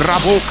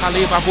raboka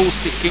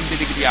lebabose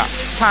kenderegria.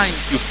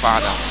 Thank you,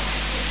 Father.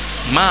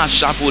 Ma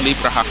shabo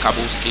libraha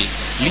kaboske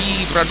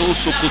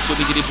libradoso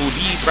kotolegribo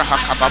libraha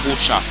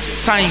kababosha.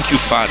 Thank you,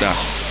 Father.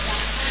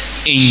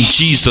 In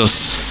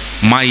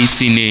Jesus'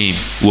 mighty name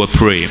we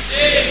pray.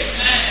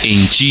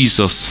 In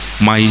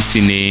Jesus'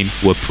 mighty name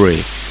we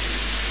pray.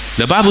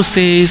 The Bible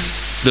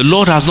says, the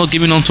Lord has not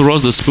given unto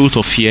us the spirit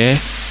of fear,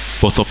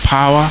 but of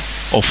power,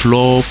 of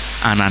love,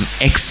 and an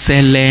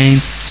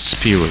excellent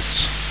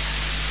spirit.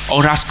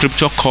 Other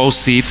scripture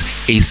calls it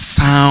a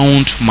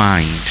sound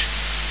mind.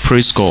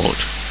 Praise God.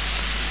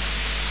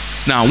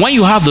 Now, when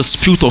you have the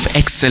spirit of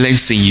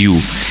excellence in you,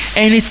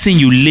 anything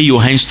you lay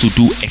your hands to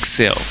do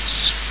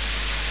excels.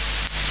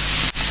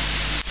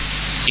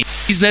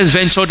 Business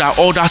venture that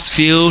others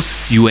fail,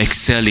 you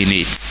excel in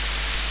it.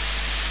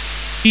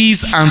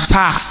 Fees and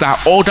tax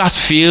that others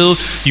fail,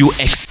 you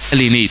excel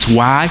in it.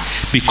 Why?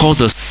 Because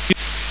the spirit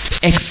of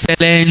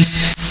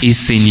excellence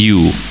is in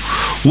you.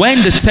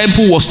 When the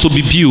temple was to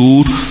be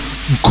built,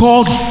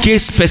 God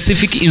gave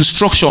specific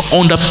instruction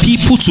on the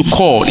people to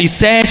call. He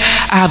said,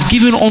 I have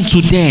given unto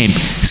them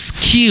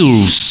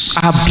skills.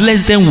 I have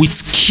blessed them with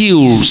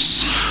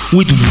skills,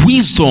 with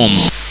wisdom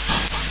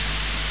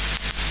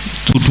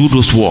to do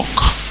this work.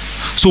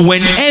 So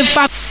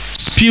whenever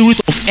spirit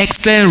of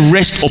excellence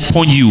rests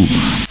upon you,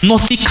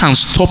 nothing can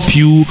stop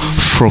you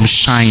from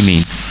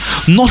shining.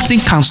 Nothing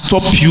can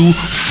stop you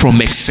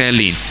from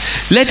excelling.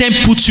 Let them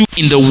put you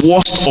in the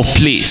worst of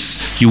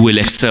place, you will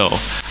excel.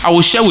 I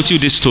will share with you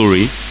this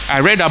story. I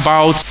read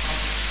about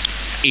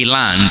a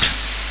land.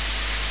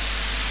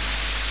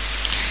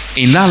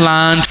 In that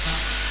land,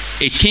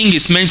 a king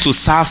is meant to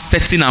serve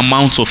certain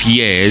amount of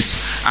years,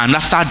 and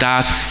after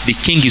that, the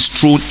king is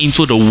thrown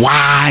into the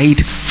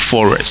wide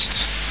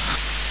forest.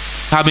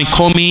 Having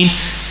coming,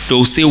 they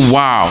will say,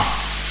 wow,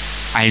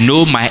 I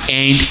know my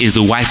end is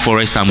the wide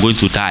forest, I'm going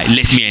to die.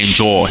 Let me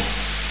enjoy.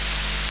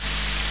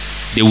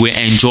 They will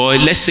enjoy,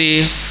 let's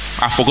say,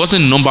 I've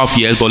forgotten the number of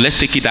years, but let's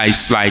take it that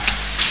it's like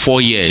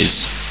 4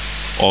 years.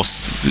 Or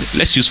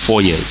let's use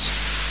 4 years.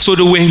 So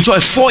they will enjoy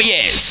 4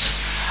 years.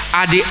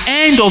 At the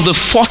end of the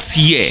 4th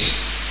year,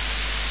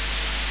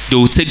 they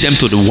will take them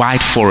to the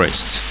wide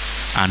forest,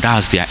 and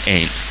that's their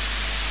end.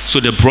 So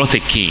they brought a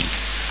king,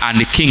 and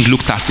the king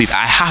looked at it.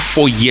 I have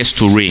 4 years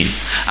to reign.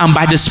 And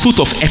by the spirit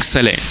of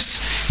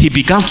excellence, he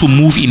began to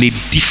move in a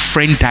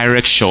different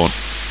direction.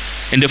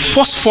 In the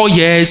first 4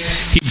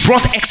 years, he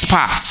brought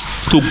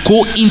experts to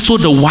go into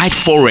the wide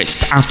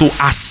forest and to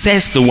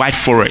assess the wide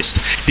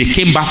forest. They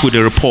came back with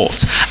a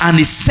report, and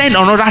he sent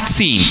another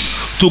team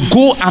to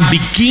go and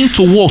begin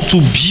to work to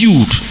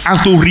build and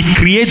to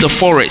recreate the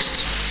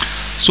forest.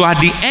 So at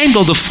the end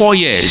of the 4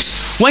 years,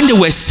 when they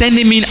were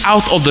sending him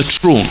out of the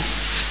throne,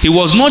 he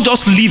was not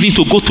just leaving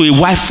to go to a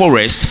wide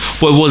forest,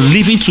 but he was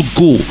leaving to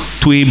go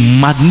to a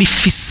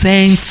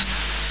magnificent,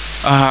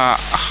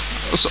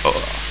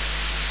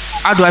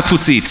 how do I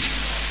put it?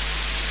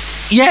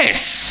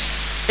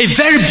 Yes, a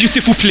very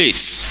beautiful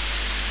place,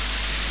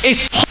 a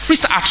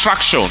tourist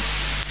attraction,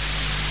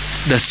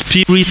 the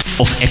spirit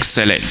of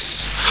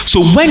excellence.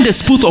 So when the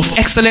spirit of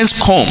excellence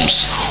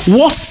comes,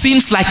 what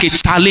seems like a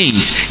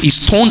challenge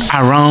is turned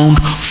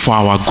around for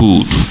our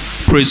good.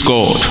 Praise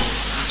God.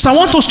 So I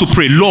want us to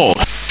pray, Lord,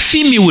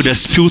 fill me with the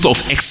spirit of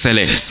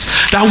excellence.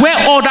 That where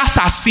others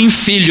are seeing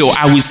failure,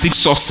 I will seek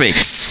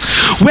success.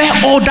 Where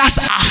others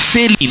are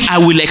failing,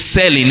 I will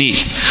excel in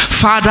it.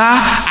 Father,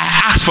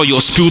 I ask for your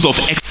spirit of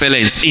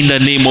excellence in the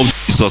name of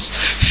Jesus.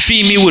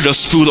 Fill me with the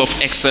spirit of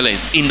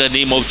excellence in the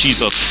name of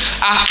Jesus.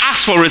 I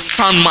ask for a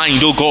sound mind,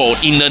 oh God,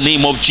 in the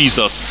name of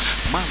Jesus.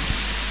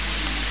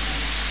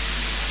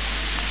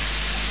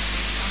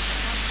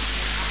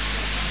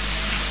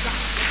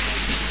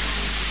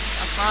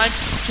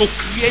 To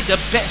create the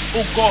best,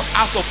 oh God,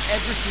 out of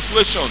every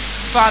situation.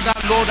 Father,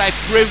 Lord, I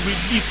pray,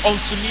 release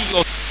unto me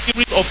your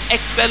spirit of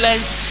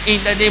excellence in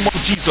the name of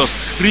Jesus.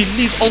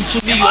 Release unto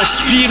me your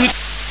spirit of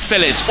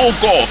excellence, oh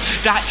God,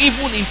 that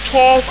even in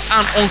tough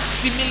and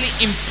unseemly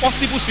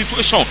impossible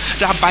situation,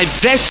 that by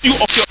virtue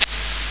of your,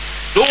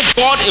 oh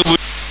God, it will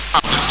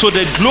to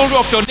the glory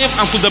of your name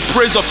and to the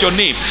praise of your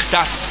name,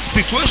 that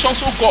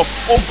situations, oh God,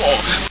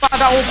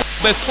 Father, oh God,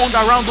 be turned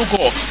around, oh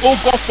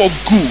God, for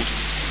good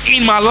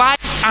in my life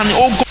and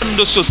oh God in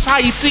the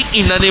society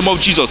in the name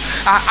of Jesus.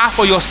 I ask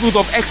for your spirit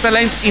of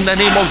excellence in the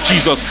name of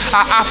Jesus.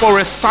 I ask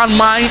for a sound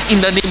mind in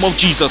the name of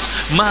Jesus.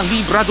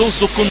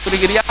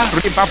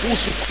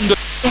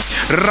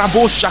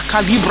 Rabo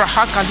shakalibra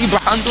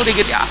hakalibra hando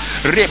regedia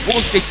rebo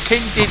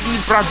sekende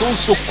libra don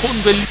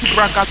sokondo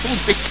libra gaton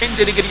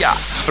sekende regedia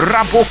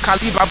rabo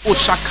kalibra bo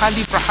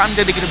shakalibra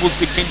hande regebo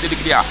sekende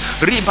regedia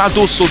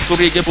ribado soto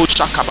regebo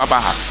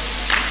shakababa.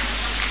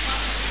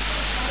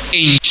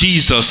 In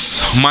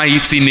Jesus'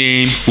 mighty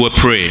name we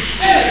pray.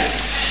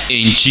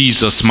 In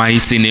Jesus'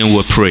 mighty name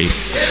we pray.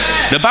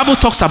 The Bible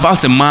talks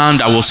about a man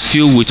that was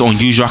filled with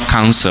unusual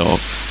counsel.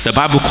 The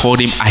Bible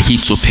called him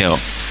Ahithophel.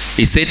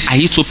 It said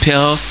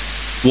Ahithophel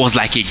was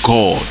like a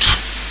god.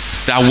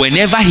 That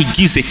whenever he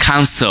gives a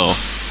counsel,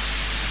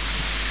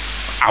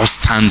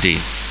 outstanding.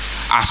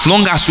 As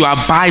long as you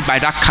abide by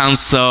that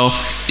counsel,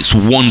 it's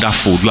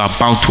wonderful. You are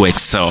bound to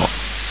excel.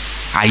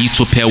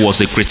 Ahithophel was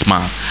a great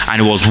man,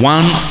 and he was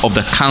one of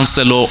the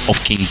counselor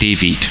of King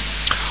David.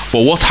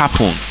 But what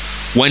happened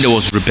when there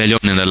was rebellion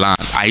in the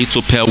land?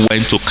 Ahithophel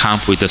went to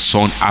camp with his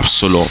son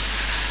Absalom,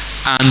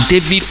 and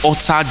David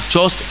uttered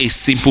just a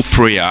simple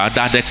prayer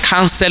that the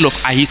counsel of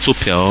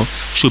Ahithophel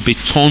should be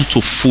turned to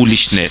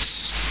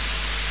foolishness.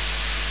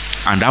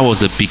 And that was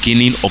the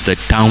beginning of the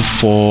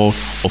downfall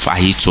of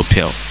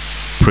Ahithophel.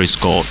 Praise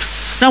God.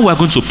 Now we're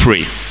going to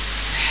pray.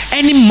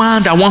 Any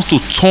man that wants to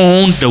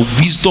turn the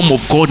wisdom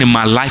of God in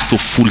my life to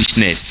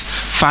foolishness,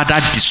 Father,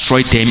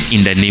 destroy them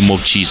in the name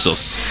of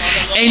Jesus.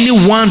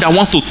 Anyone that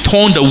wants to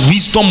turn the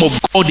wisdom of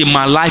God in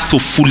my life to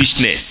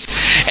foolishness,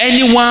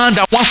 anyone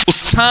that wants to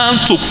stand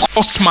to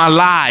curse my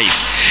life,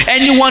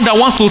 anyone that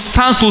wants to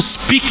stand to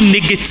speak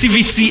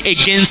negativity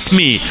against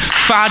me,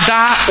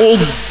 Father, oh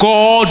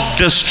God,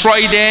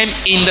 destroy them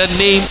in the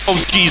name of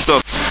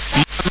Jesus.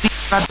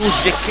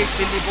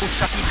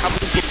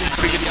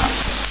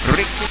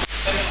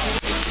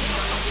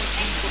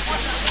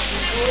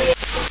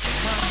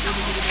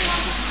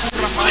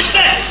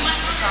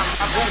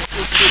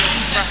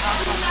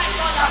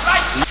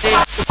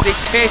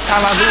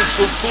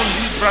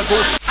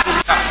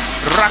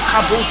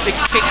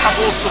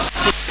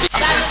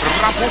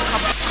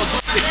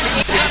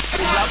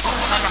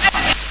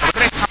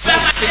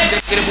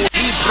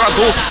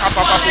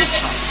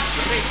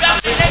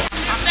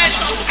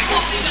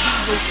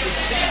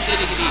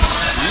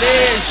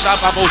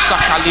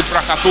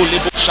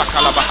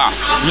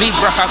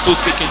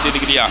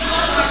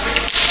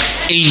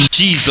 In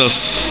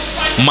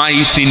Jesus'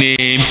 mighty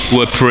name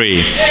we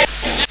pray.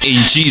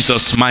 In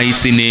Jesus'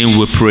 mighty name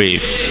we pray.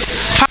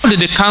 How did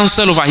the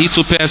counsel of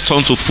Ahithophel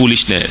turn to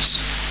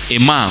foolishness? A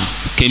man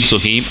came to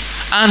him,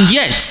 and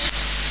yet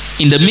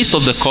in the midst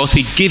of the cause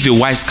he gave a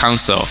wise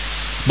counsel.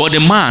 But the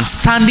man,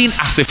 standing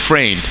as a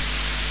friend,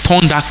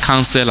 turned that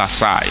counsel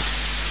aside,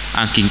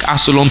 and King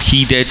Absalom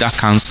heeded that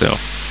counsel.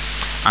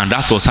 And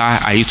that was how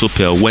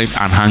Ahithophel went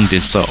and hanged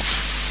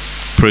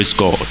himself. Praise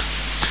God.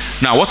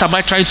 Now, what am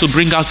I trying to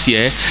bring out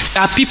here?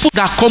 There are people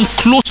that come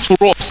close to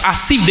us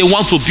as if they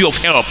want to be of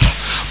help,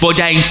 but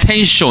their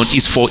intention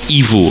is for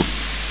evil.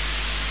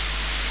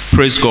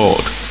 Praise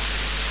God.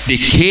 They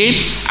came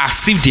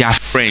as if they are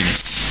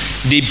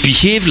friends. They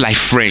behave like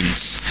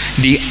friends.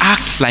 They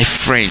act like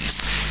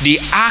friends. They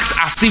act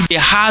as if they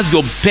have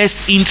your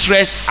best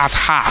interest at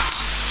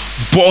heart.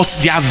 But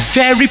their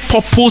very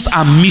purpose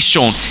and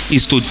mission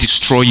is to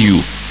destroy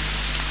you.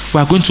 We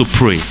are going to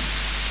pray.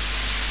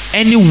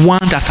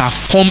 Anyone that have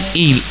come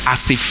in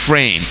as a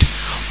friend,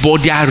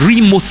 but their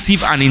real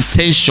motive and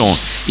intention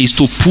is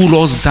to pull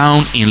us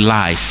down in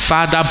life,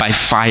 Father, by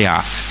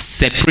fire,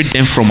 separate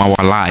them from our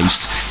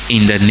lives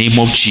in the name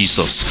of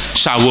Jesus.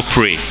 Shall we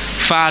pray?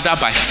 Father,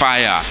 by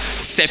fire,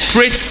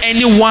 separate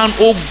anyone,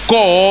 oh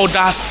God,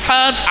 that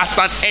stand as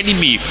an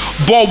enemy,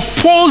 but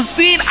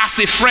posing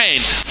as a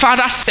friend.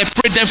 Father,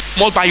 separate them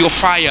from us by your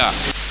fire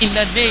in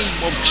the name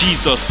of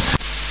Jesus.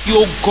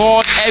 You,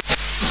 God, every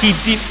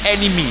hidden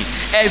enemy,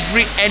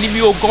 every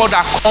enemy, oh God,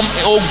 that come,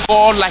 oh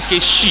God, like a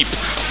sheep.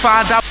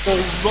 Father, for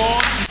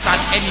Lord is an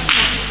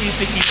enemy.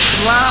 His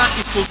plan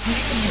is to do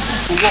evil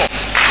to us,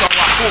 to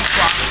our O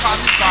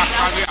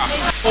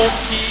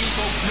King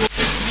of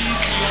glory, please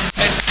in your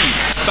mercy,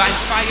 by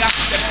fire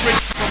separate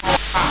from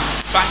our heart,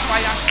 by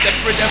fire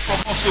separate them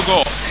from us, O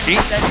God, in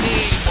the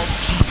name of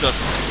Jesus.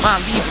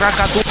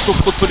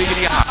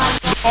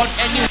 Lord,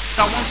 anyone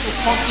that wants to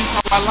come into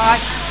our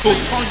life to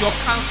turn your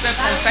counsel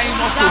concerning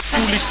us to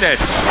foolishness,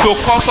 to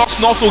cause us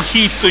not to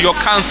heed to your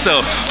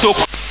counsel, to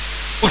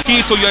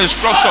heed to your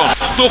instruction,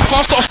 to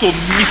cause us to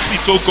miss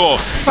it, oh God.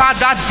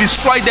 Father,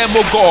 destroy them,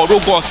 oh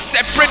God,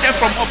 separate them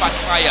from us by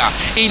fire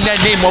in the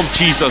name of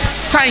Jesus.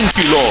 Thank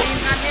you, Lord.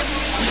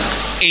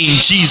 In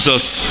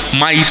Jesus'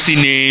 mighty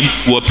name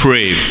we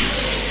pray.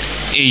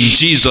 In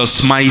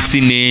Jesus' mighty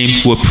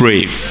name we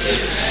pray.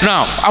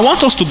 Now, I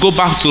want us to go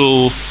back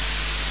to, I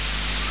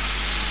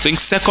think,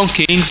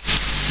 2 Kings,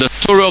 the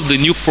story of the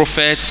new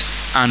prophet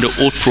and the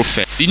old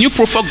prophet. The new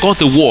prophet got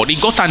the word, he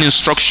got an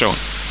instruction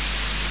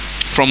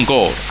from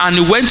God, and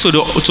he went to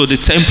the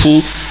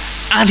temple,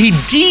 and he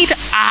did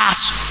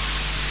as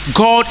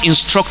God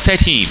instructed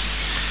him.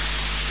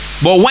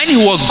 But when he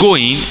was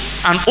going,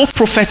 an old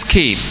prophet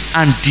came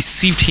and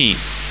deceived him,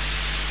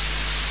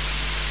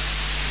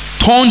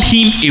 turned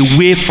him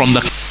away from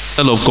the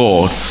counsel of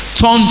God,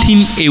 turned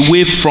him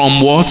away from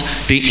what?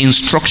 The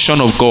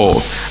instruction of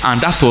God.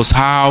 And that was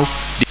how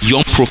the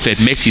young prophet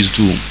met his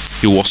doom.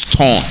 He was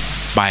torn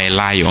by a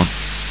lion.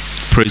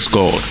 Praise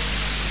God.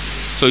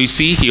 So you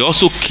see, he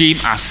also came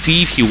as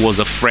if he was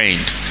a friend.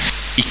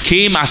 He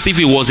came as if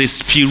he was a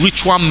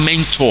spiritual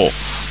mentor,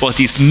 but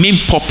his main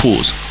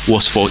purpose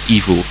was for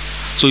evil.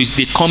 So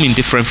they come in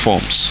different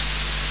forms.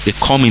 They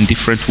come in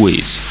different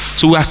ways.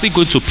 So we are still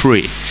going to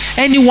pray.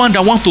 Anyone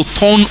that wants to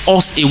turn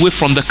us away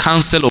from the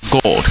counsel of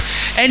God,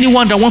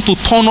 anyone that wants to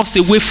turn us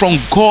away from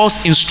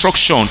God's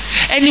instruction,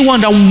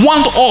 anyone that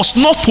wants us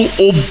not to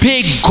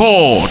obey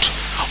God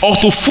or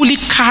to fully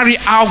carry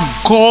out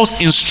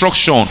God's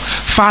instruction,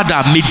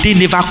 Father, may they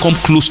never come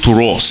close to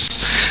us.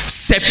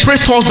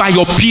 Separate us by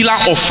your pillar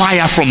of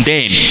fire from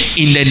them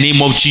in the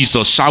name of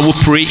Jesus. Shall we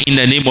pray in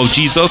the name of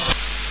Jesus?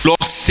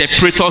 Lord,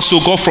 separate us, O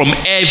God, from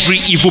every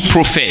evil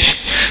prophet.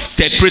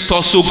 Separate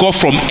us, O God,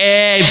 from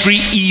every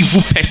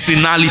evil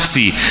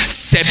personality.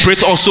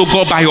 Separate us, O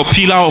God, by your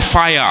pillar of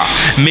fire.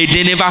 May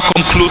they never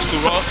come close to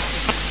us.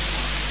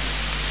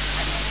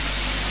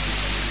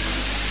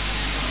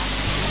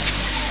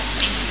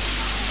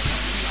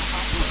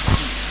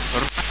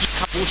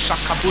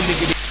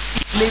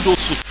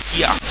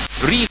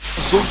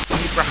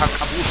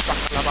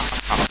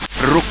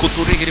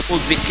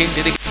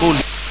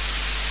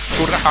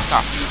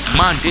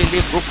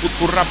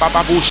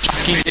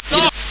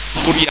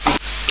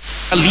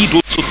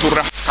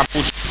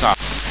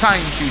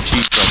 Thank you,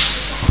 Jesus.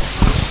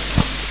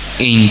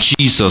 In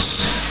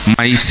Jesus'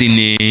 mighty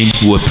name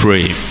we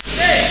pray.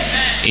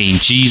 In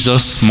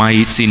Jesus'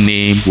 mighty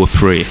name we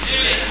pray.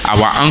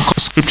 Our anchor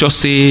scripture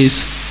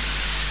says,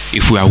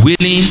 if we are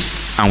willing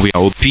and we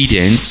are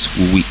obedient,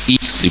 we will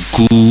eat the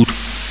good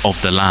of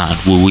the land.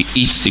 We will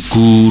eat the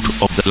good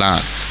of the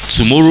land.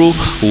 Tomorrow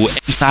we will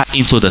enter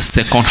into the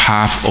second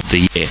half of the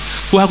year.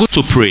 We are going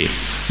to pray,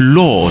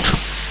 Lord,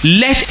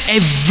 let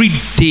every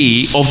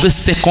day of the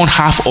second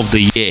half of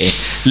the year,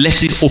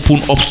 let it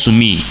open up to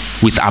me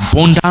with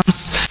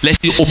abundance.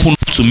 Let it open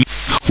up to me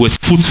with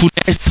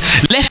fruitfulness.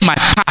 Let my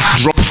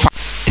path drop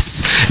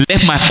fast.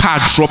 Let my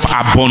path drop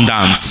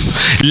abundance.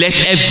 Let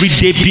every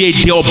day be a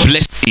day of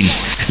blessing.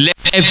 Let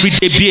every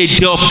day be a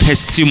day of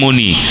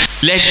testimony.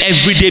 Let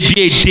every day be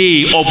a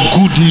day of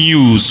good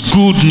news.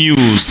 Good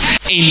news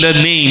in the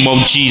name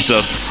of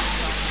Jesus.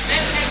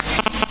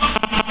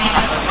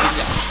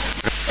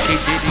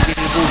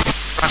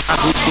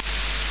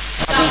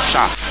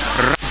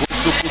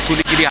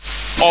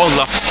 All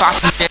the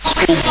fatness,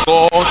 oh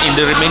God, in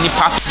the remaining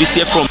part of this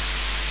year from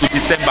to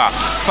December,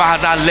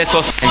 Father, let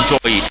us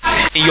enjoy it.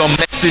 In your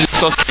mercy,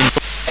 let us enjoy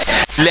it.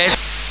 Let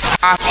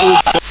us, oh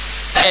God,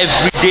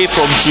 every day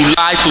from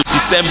July to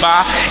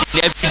December,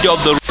 in every day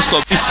of the rest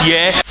of this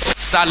year,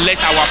 that let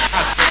our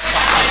path,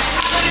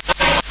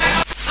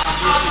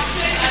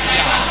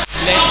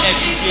 let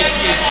every day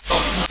be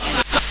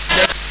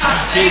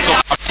days of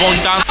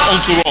abundance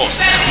unto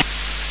us.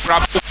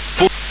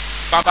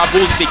 Father,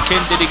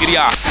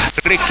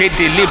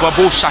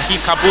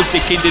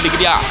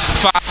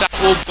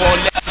 oh God,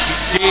 let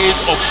the days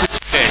of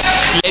fruitfulness,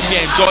 let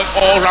me enjoy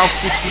all round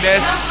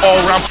fruitfulness,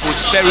 all round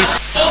prosperity,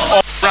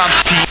 all round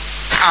peace,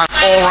 and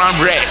all round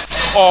rest.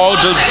 All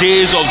the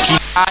days of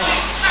July,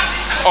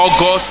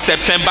 August,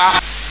 September,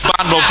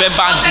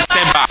 November, and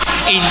December,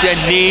 in the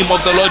name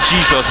of the Lord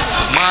Jesus.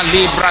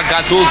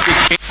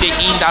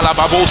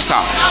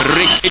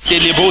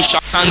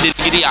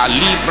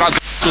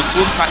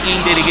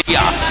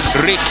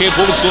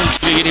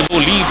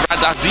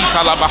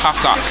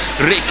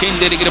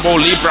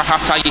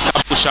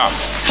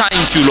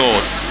 Thank you,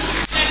 Lord.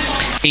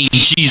 In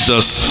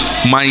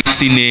Jesus'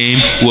 mighty name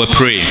we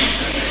pray.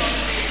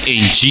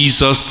 In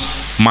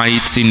Jesus'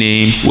 mighty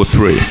name we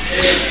pray.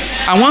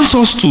 I want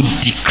us to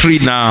decree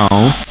now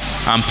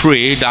and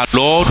pray that,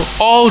 Lord,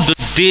 all the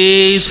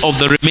days of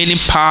the remaining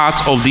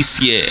part of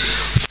this year,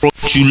 from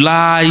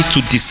July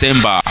to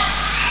December,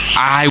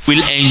 I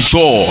will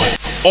enjoy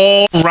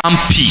all round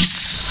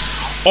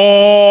peace,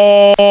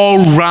 all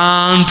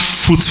round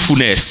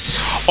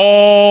fruitfulness,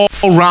 all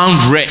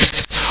round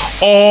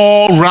rest,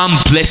 all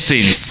round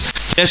blessings.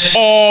 There's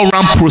all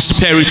round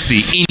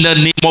prosperity in the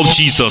name of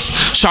Jesus.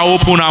 Shall we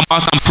open our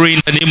mouth and pray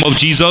in the name of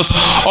Jesus?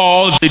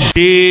 All the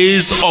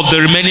days of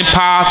the remaining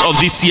part of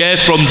this year,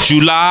 from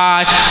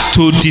July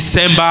to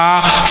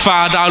December,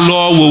 Father,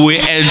 Lord, we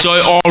will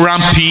enjoy all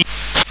round peace,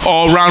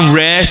 all round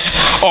rest,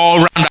 all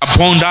round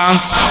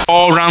abundance,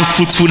 all round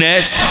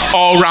fruitfulness,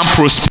 all round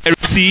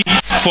prosperity.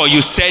 For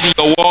you said in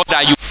your word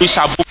that you wish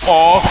above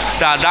all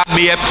that thou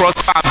mayest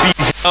prosper and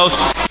be in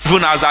health,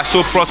 even as thou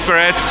so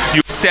prospereth.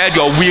 You said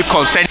your will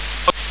concerning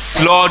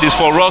us, Lord, is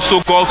for us, O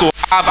God, to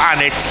have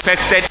an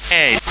expected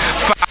end.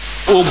 Father,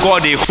 O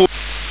God, a hope,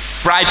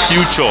 bright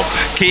future.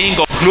 King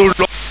of glory,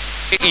 Lord,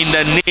 in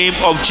the name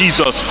of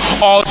Jesus,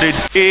 all the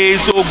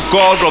days, O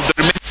God, of the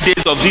remaining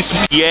days of this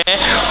year,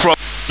 from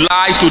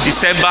July to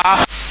December,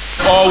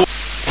 all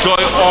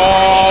joy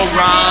all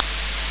round.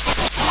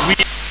 We,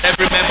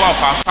 every member of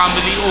our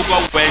family, oh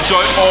God, will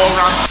enjoy all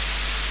round.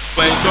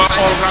 We enjoy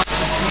all round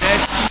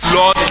goodness.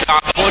 Lord, in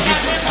our body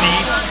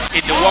peace,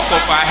 in the work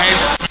of our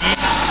hands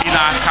peace, in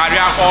our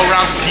career all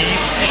round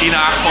peace, in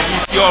our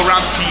community all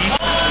round peace.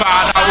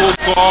 Father, oh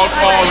God,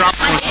 all round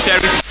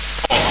prosperity.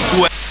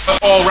 We enjoy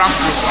all round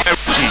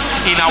prosperity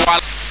in our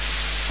life,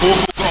 oh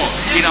God,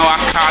 in our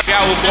career,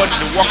 oh God, in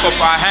the work of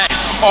our hands.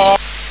 All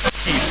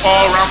peace,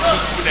 all round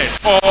fruitfulness,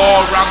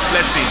 all round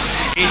blessings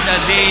in the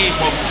name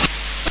of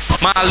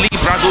Mali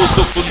Brado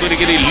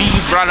Sokundurigiri,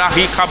 Librada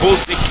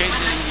Hikabose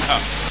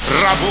Kenya,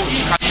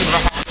 Rabosh Kalibra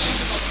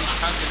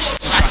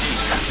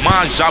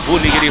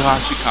Majabuligiri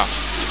Hasika.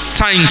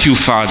 Thank you,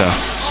 Father.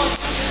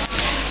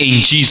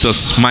 In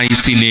Jesus'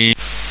 mighty name.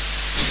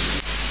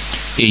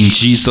 In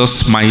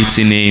Jesus'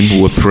 mighty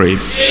name we pray.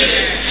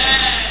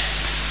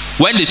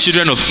 When the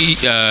children of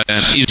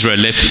Israel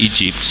left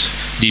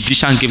Egypt, the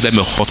Egyptians gave them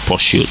a hot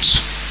pursuit.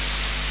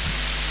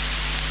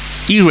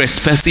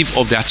 Irrespective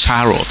of their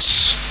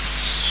chariots,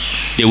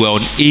 they were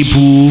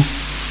unable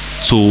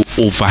to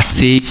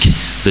overtake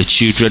the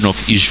children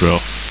of Israel.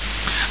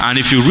 And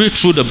if you read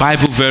through the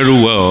Bible very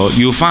well,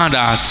 you'll find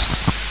that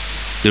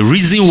the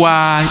reason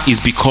why is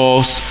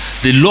because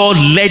the Lord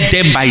led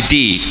them by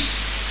day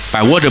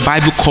by what the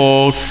Bible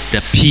called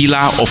the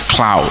pillar of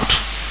cloud.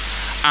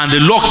 And the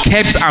Lord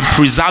kept and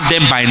preserved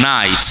them by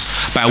night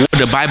by what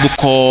the Bible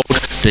called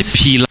the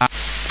pillar of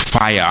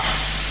fire.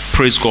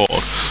 Praise God.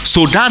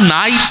 So that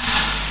night,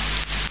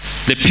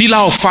 the pillar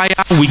of fire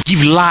will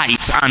give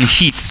light and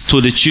heat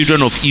to the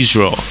children of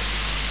Israel.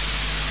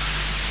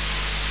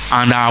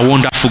 And our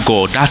wonderful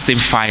God, that same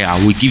fire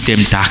will give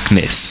them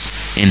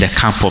darkness in the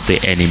camp of the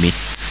enemy,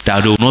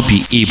 that they will not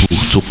be able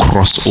to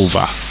cross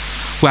over.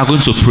 We are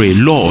going to pray,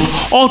 Lord,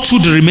 all through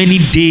the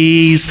remaining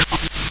days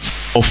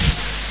of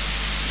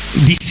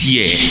this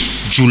year,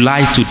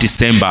 July to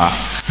December,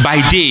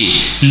 by day,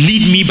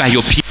 lead me by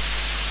your pillar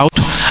of cloud,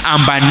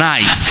 and by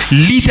night,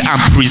 lead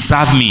and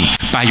preserve me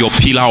by your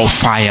pillar of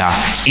fire.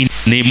 In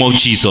the name of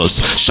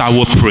Jesus, shall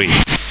we pray?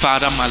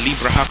 Father,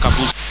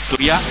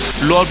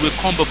 Lord, we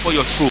come before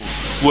your throne.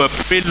 We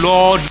pray,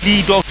 Lord,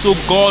 lead us, O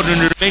God, in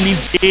the remaining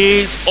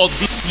days of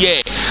this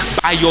year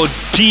by your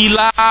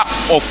pillar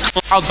of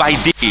cloud by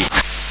day.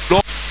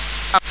 Lord,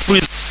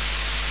 preserve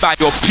by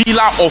your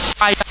pillar of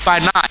fire by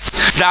night,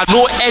 that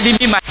no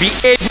enemy might be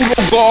able,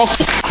 O God,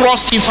 to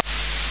cross in front,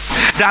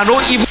 that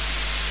no evil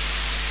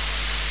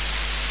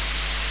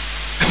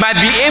might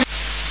be able,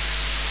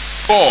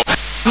 God,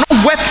 no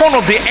weapon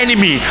of the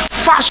enemy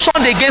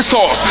fashioned against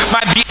us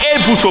might be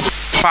able to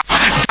prosper.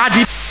 That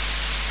the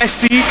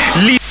mercy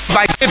lead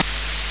by day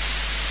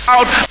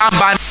out and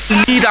by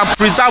lead and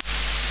preserve.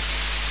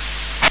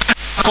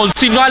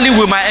 Continually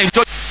we might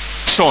enjoy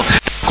action.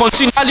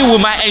 Continually we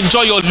might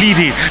enjoy your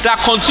leading. That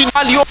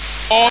continually,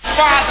 oh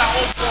Father,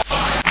 oh God,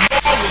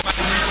 Lord, we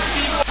might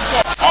receive, oh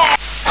God, all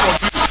from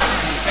you.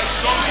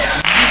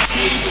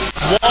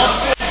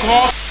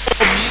 God,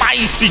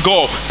 Almighty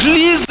God,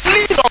 please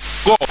lead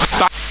us, God,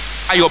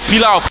 by your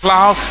pillar of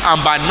cloud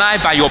and by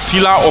night by your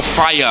pillar of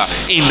fire,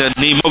 in the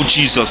name of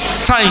Jesus.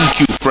 Thank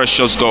you,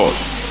 precious God.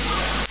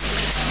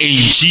 In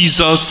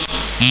Jesus'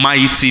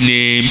 mighty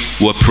name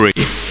we pray.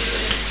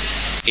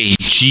 In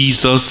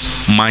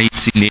Jesus'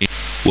 mighty name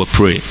we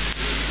pray.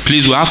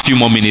 Please, we have a few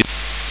more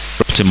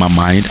minutes in my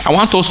mind. I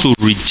want us to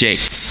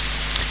reject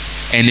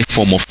any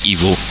form of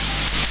evil.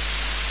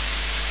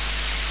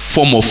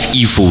 Form of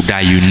evil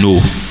that you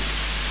know.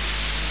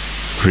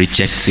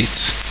 Reject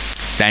it.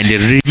 That in the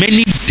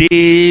remaining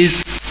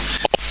days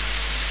of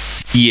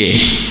the year,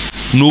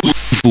 no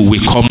evil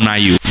will come nigh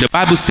you. The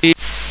Bible says,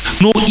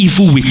 no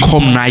evil will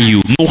come nigh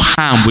you, no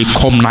harm will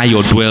come nigh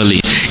your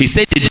dwelling. It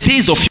said the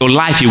days of your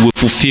life you will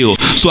fulfill.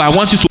 So I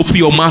want you to open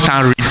your mouth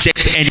and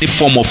reject any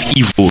form of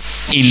evil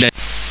in the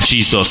name of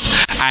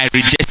Jesus. I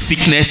reject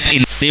sickness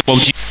in the name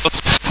of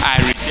Jesus. I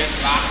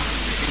reject lack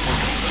in the name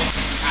of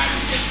Jesus.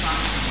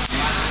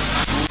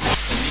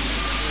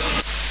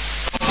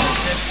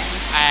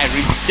 I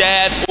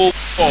reject, oh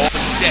God,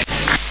 death.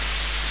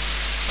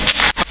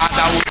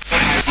 Father, oh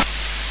God,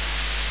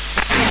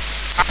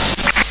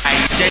 I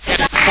reject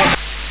every form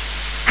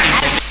in the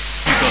name of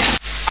Jesus.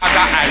 Father,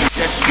 I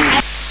reject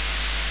you.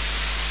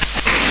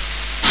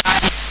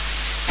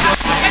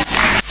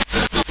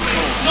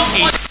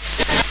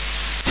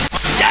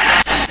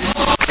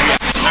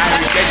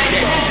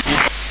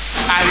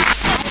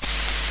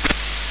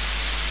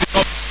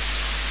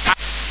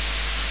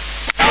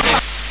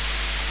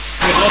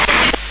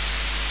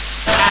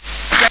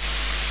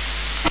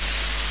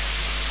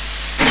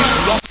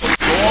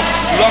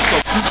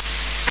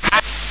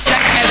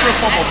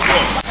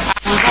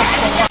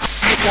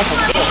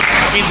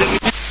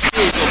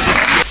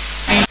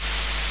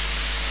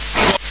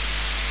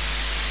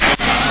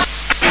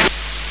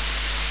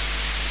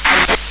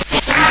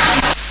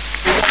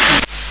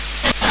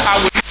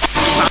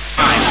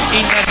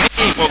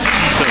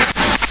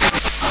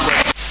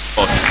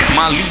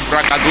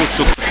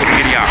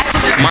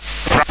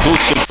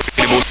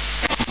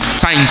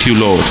 Thank you,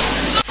 Lord.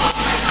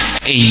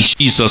 In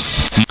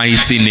Jesus'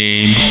 mighty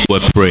name we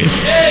pray.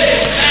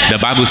 The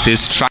Bible says,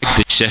 strike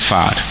the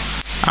shepherd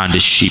and the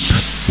sheep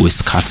will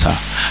scatter.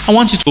 I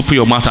want you to open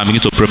your mouth and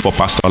begin to pray for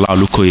Pastor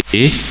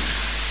Olaolukoye.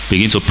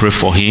 Begin to pray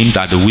for him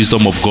that the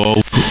wisdom of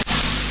God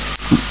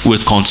will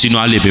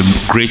continually be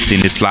great in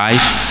his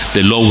life.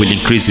 The Lord will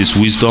increase his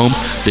wisdom.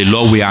 The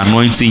Lord will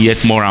anoint him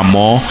yet more and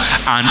more.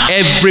 And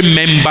every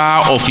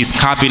member of his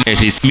cabinet,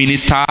 his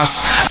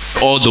ministers,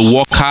 all the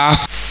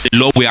workers, the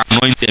Lord will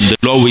anoint them. The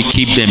Lord will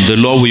keep them. The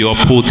Lord will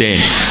uphold them.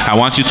 I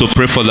want you to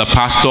pray for the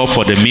pastor,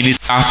 for the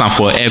ministers, and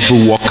for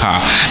every worker,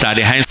 that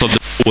the hands of the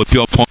Lord will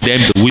be upon them.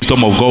 The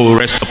wisdom of God will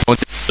rest upon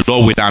them. The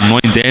Lord will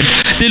anoint them.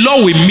 The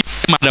Lord will meet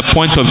them at the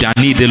point of their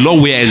need. The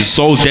Lord will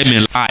exalt them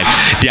in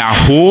life. Their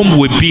home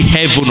will be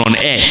heaven on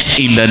earth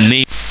in the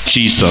name of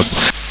Jesus.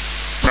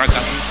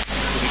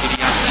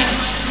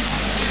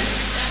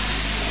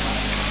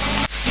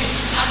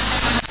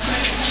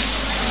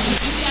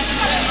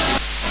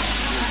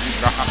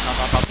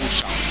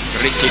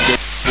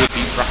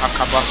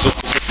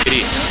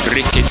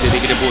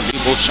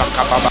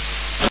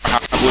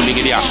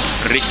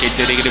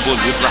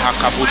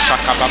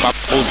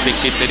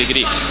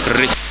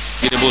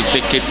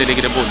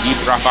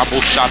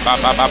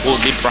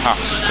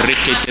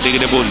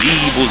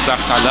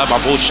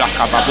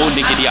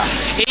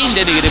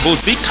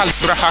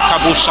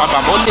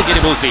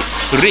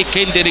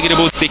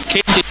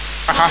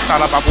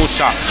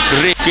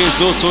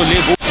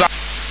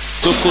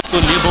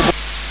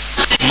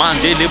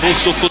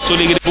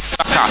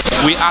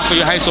 We ask for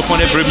your hands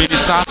upon every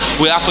minister.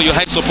 We ask for your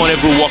hands upon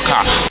every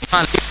worker.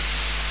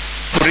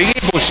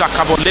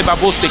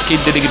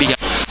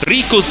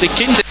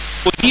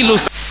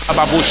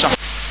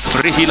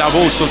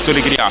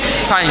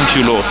 Thank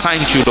you, Lord.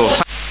 Thank you, Lord.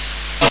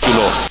 Thank you,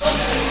 Lord.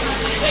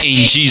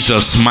 In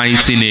Jesus'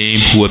 mighty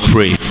name we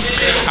pray.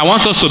 I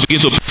want us to begin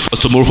to pray for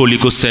tomorrow Holy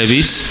Ghost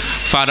service.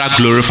 Father,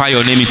 glorify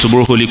your name in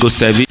tomorrow Holy Ghost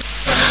service.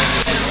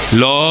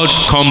 Lord,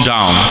 come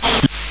down.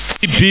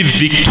 Let it be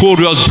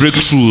victorious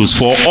breakthroughs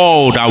for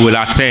all that will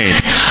attend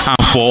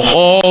and for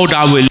all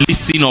that will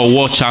listen or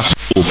watch at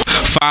home.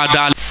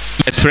 Father,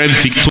 let's pray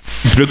victorious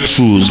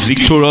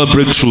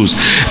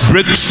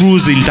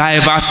breakthroughs in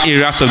diverse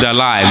areas of their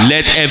life.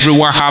 Let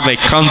everyone have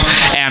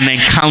an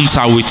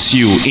encounter with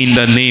you in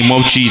the name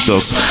of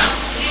Jesus.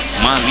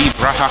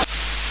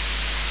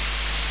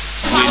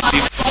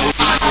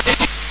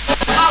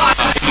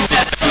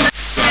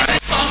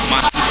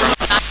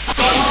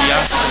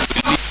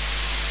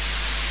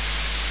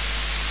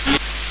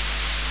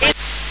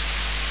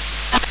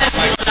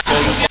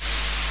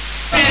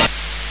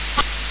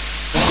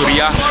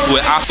 We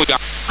ask for your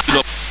hand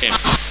of them.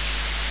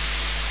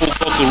 Oh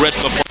God, to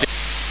rest upon them.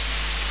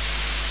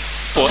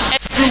 For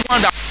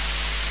everyone that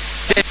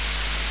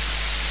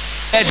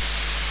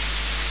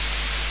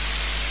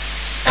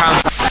can,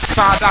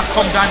 Father,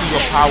 come down in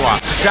your power.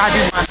 Daddy,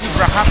 my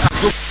Abraham can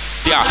go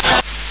there.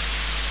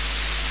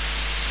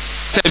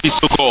 Service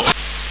to God.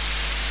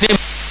 Name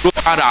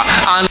Father,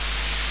 and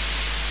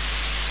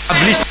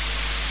establish the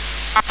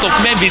heart of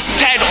men be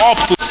stirred up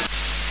to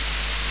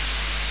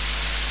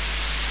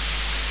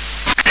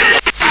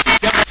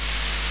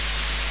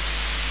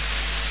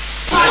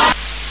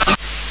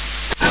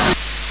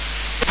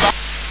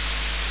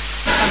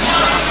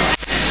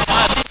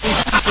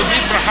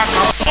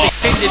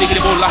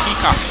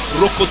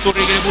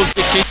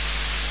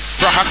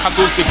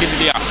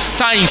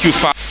Thank you,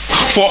 Father,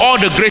 for all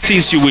the great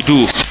things you will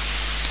do.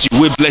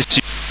 We bless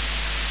you.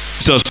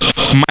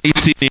 Jesus'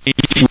 mighty name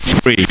we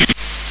pray.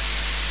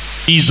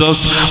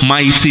 Jesus'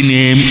 mighty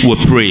name we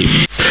pray.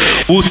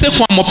 We'll take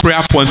one more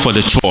prayer point for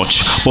the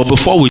church. But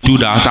before we do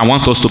that, I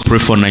want us to pray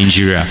for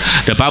Nigeria.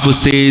 The Bible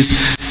says,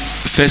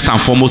 first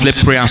and foremost, let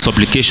prayer and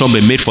supplication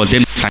be made for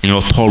them that are in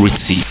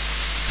authority,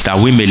 that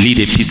we may lead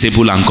a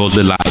peaceable and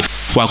godly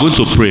life. We are going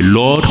to pray,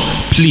 Lord,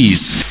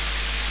 please,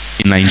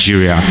 in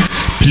Nigeria,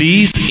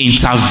 please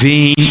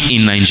intervene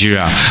in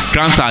Nigeria.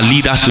 Grant our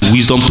leaders the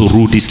wisdom to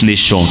rule this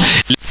nation.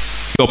 Let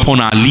it be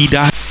upon our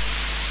leader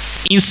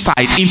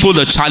insight into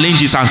the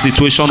challenges and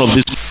situation of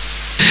this.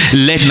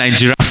 Let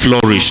Nigeria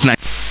flourish. Nigeria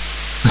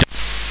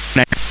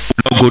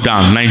will not go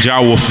down.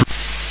 Nigeria will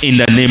flourish in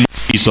the name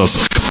of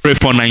Jesus. Pray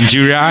for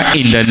Nigeria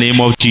in the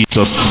name of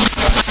Jesus.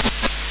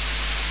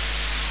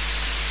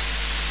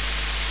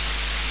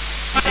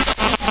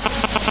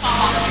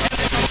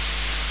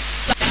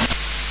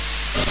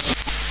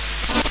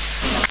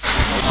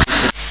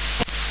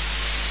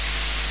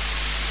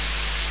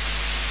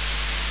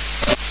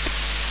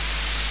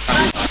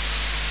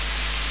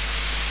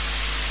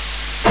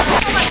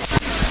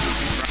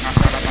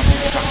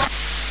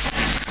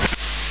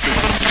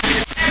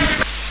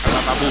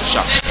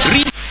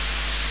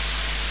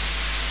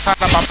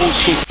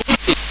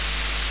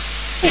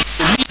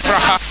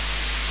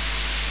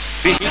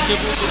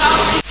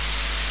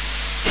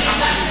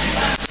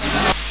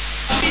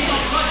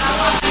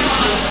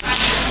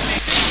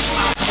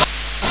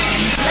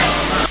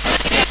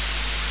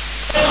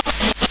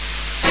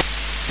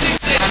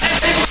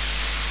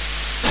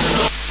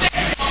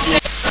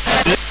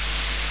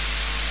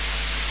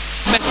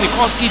 Mercy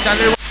cause each and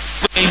every one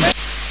to enjoy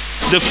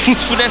the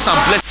fruitfulness and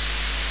blessing.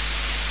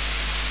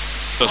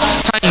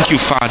 Thank you,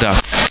 Father.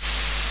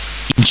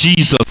 In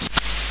Jesus'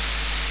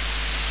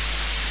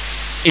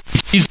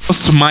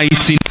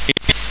 mighty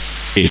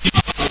name.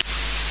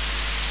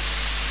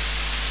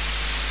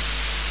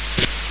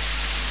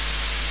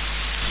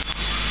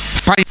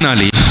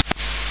 Finally,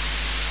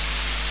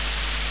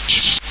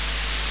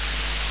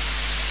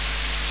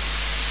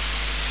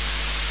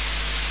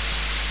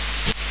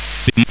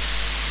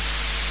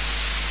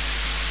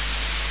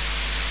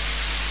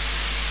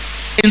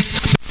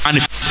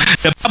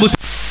 the Bible says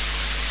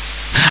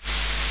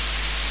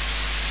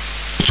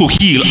to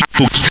heal and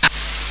to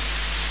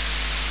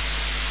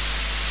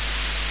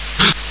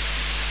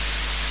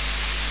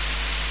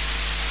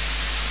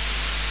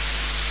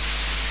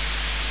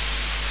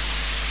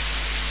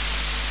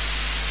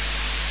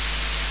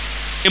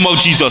name of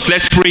Jesus.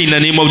 Let's pray in the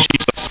name of Jesus.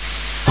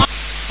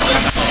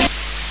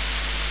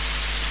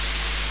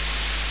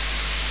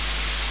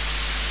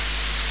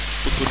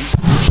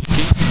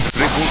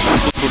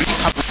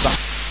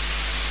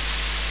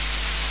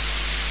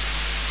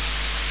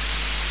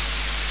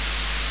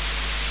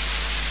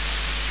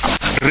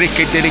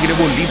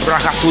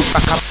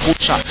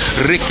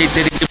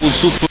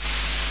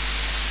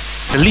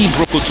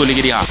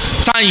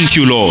 Thank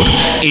you, Lord,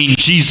 in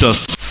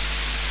Jesus.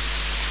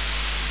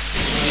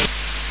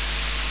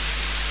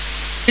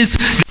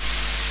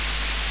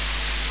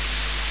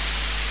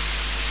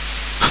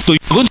 So you're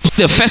going to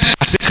do the first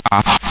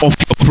particular of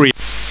your prayer.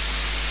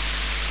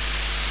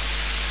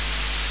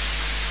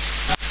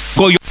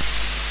 Go your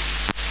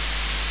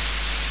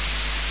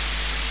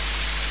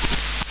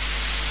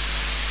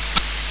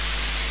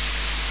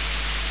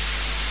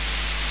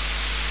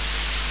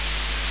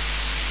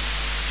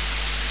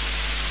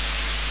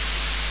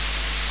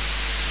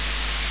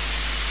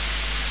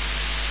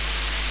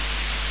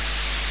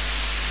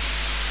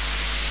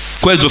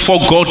request before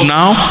God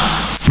now.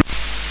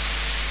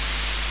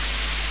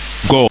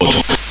 God.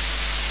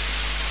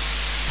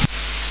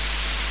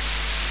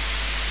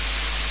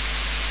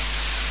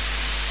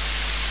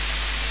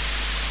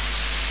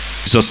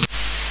 Jesus.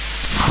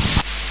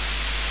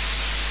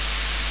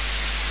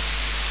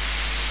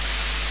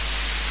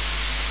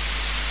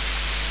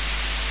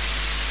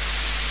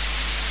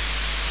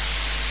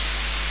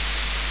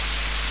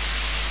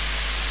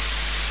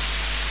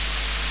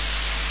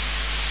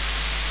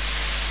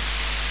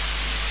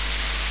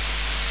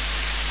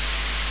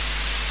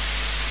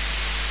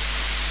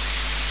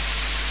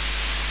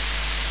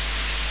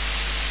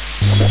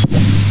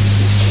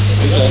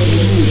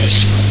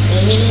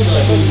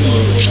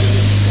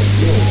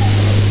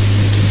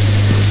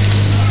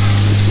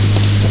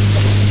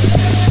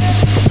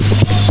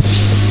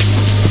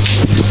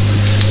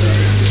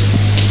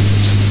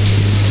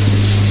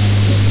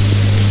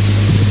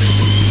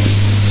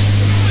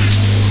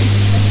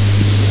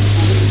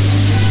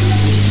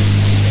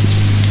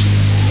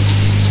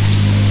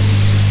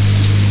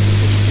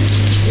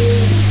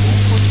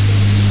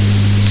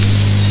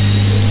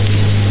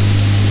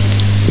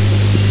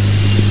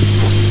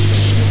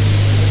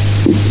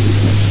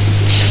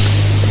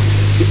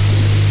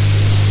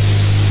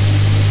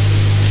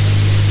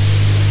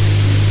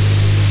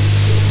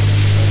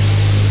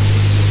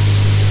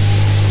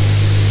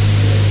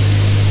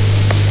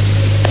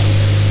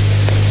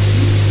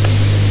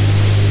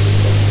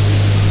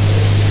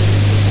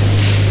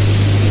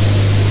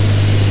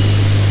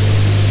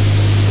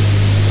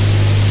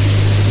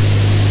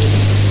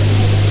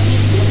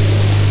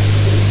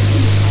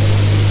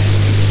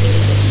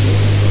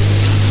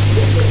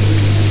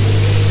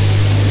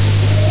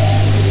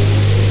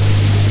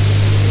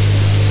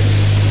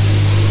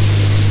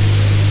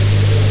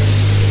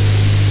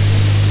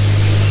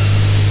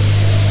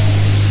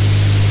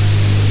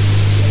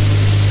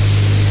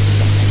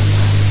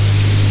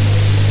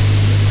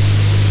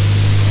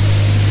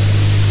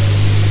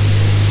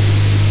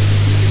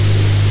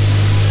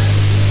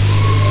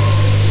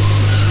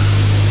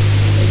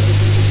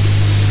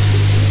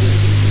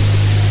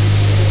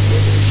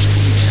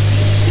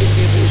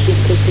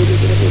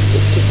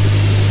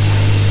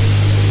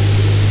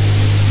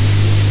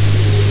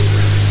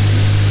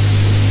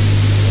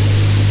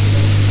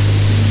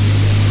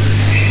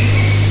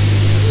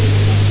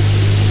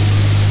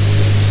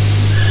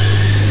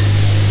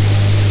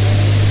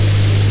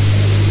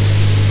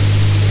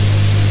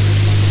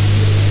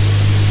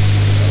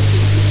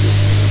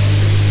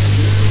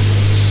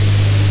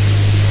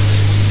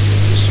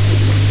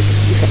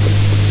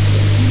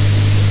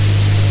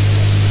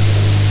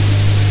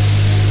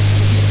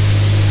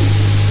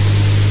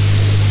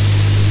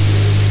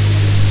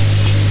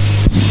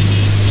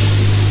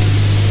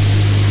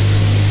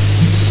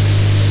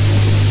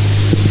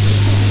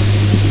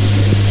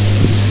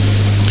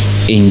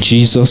 In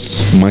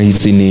Jesus'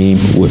 mighty name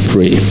we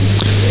pray.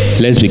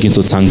 Let's begin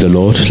to thank the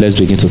Lord. Let's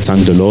begin to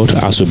thank the Lord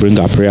as we bring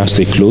our prayers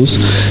to a close.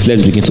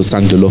 Let's begin to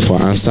thank the Lord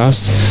for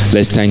answers.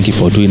 Let's thank Him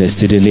for doing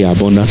exceedingly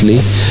abundantly.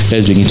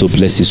 Let's begin to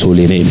bless His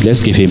holy name.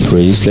 Let's give Him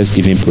praise. Let's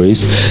give Him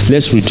praise.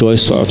 Let's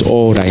rejoice at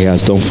all that He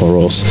has done for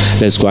us.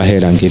 Let's go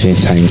ahead and give Him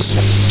thanks.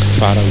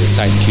 Father, we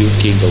thank you,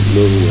 King of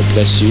glory. We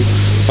bless you.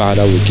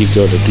 Father, we give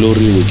you all the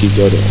glory. We give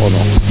you all the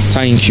honor.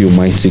 Thank you,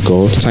 mighty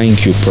God.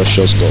 Thank you,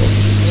 precious God.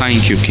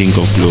 Thank you, King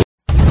of glory.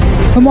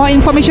 For more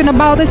information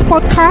about this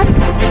podcast,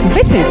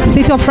 visit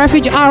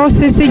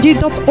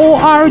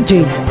cityofrefuge.rccg.org.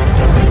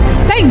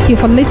 Thank you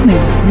for listening.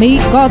 May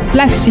God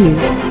bless you.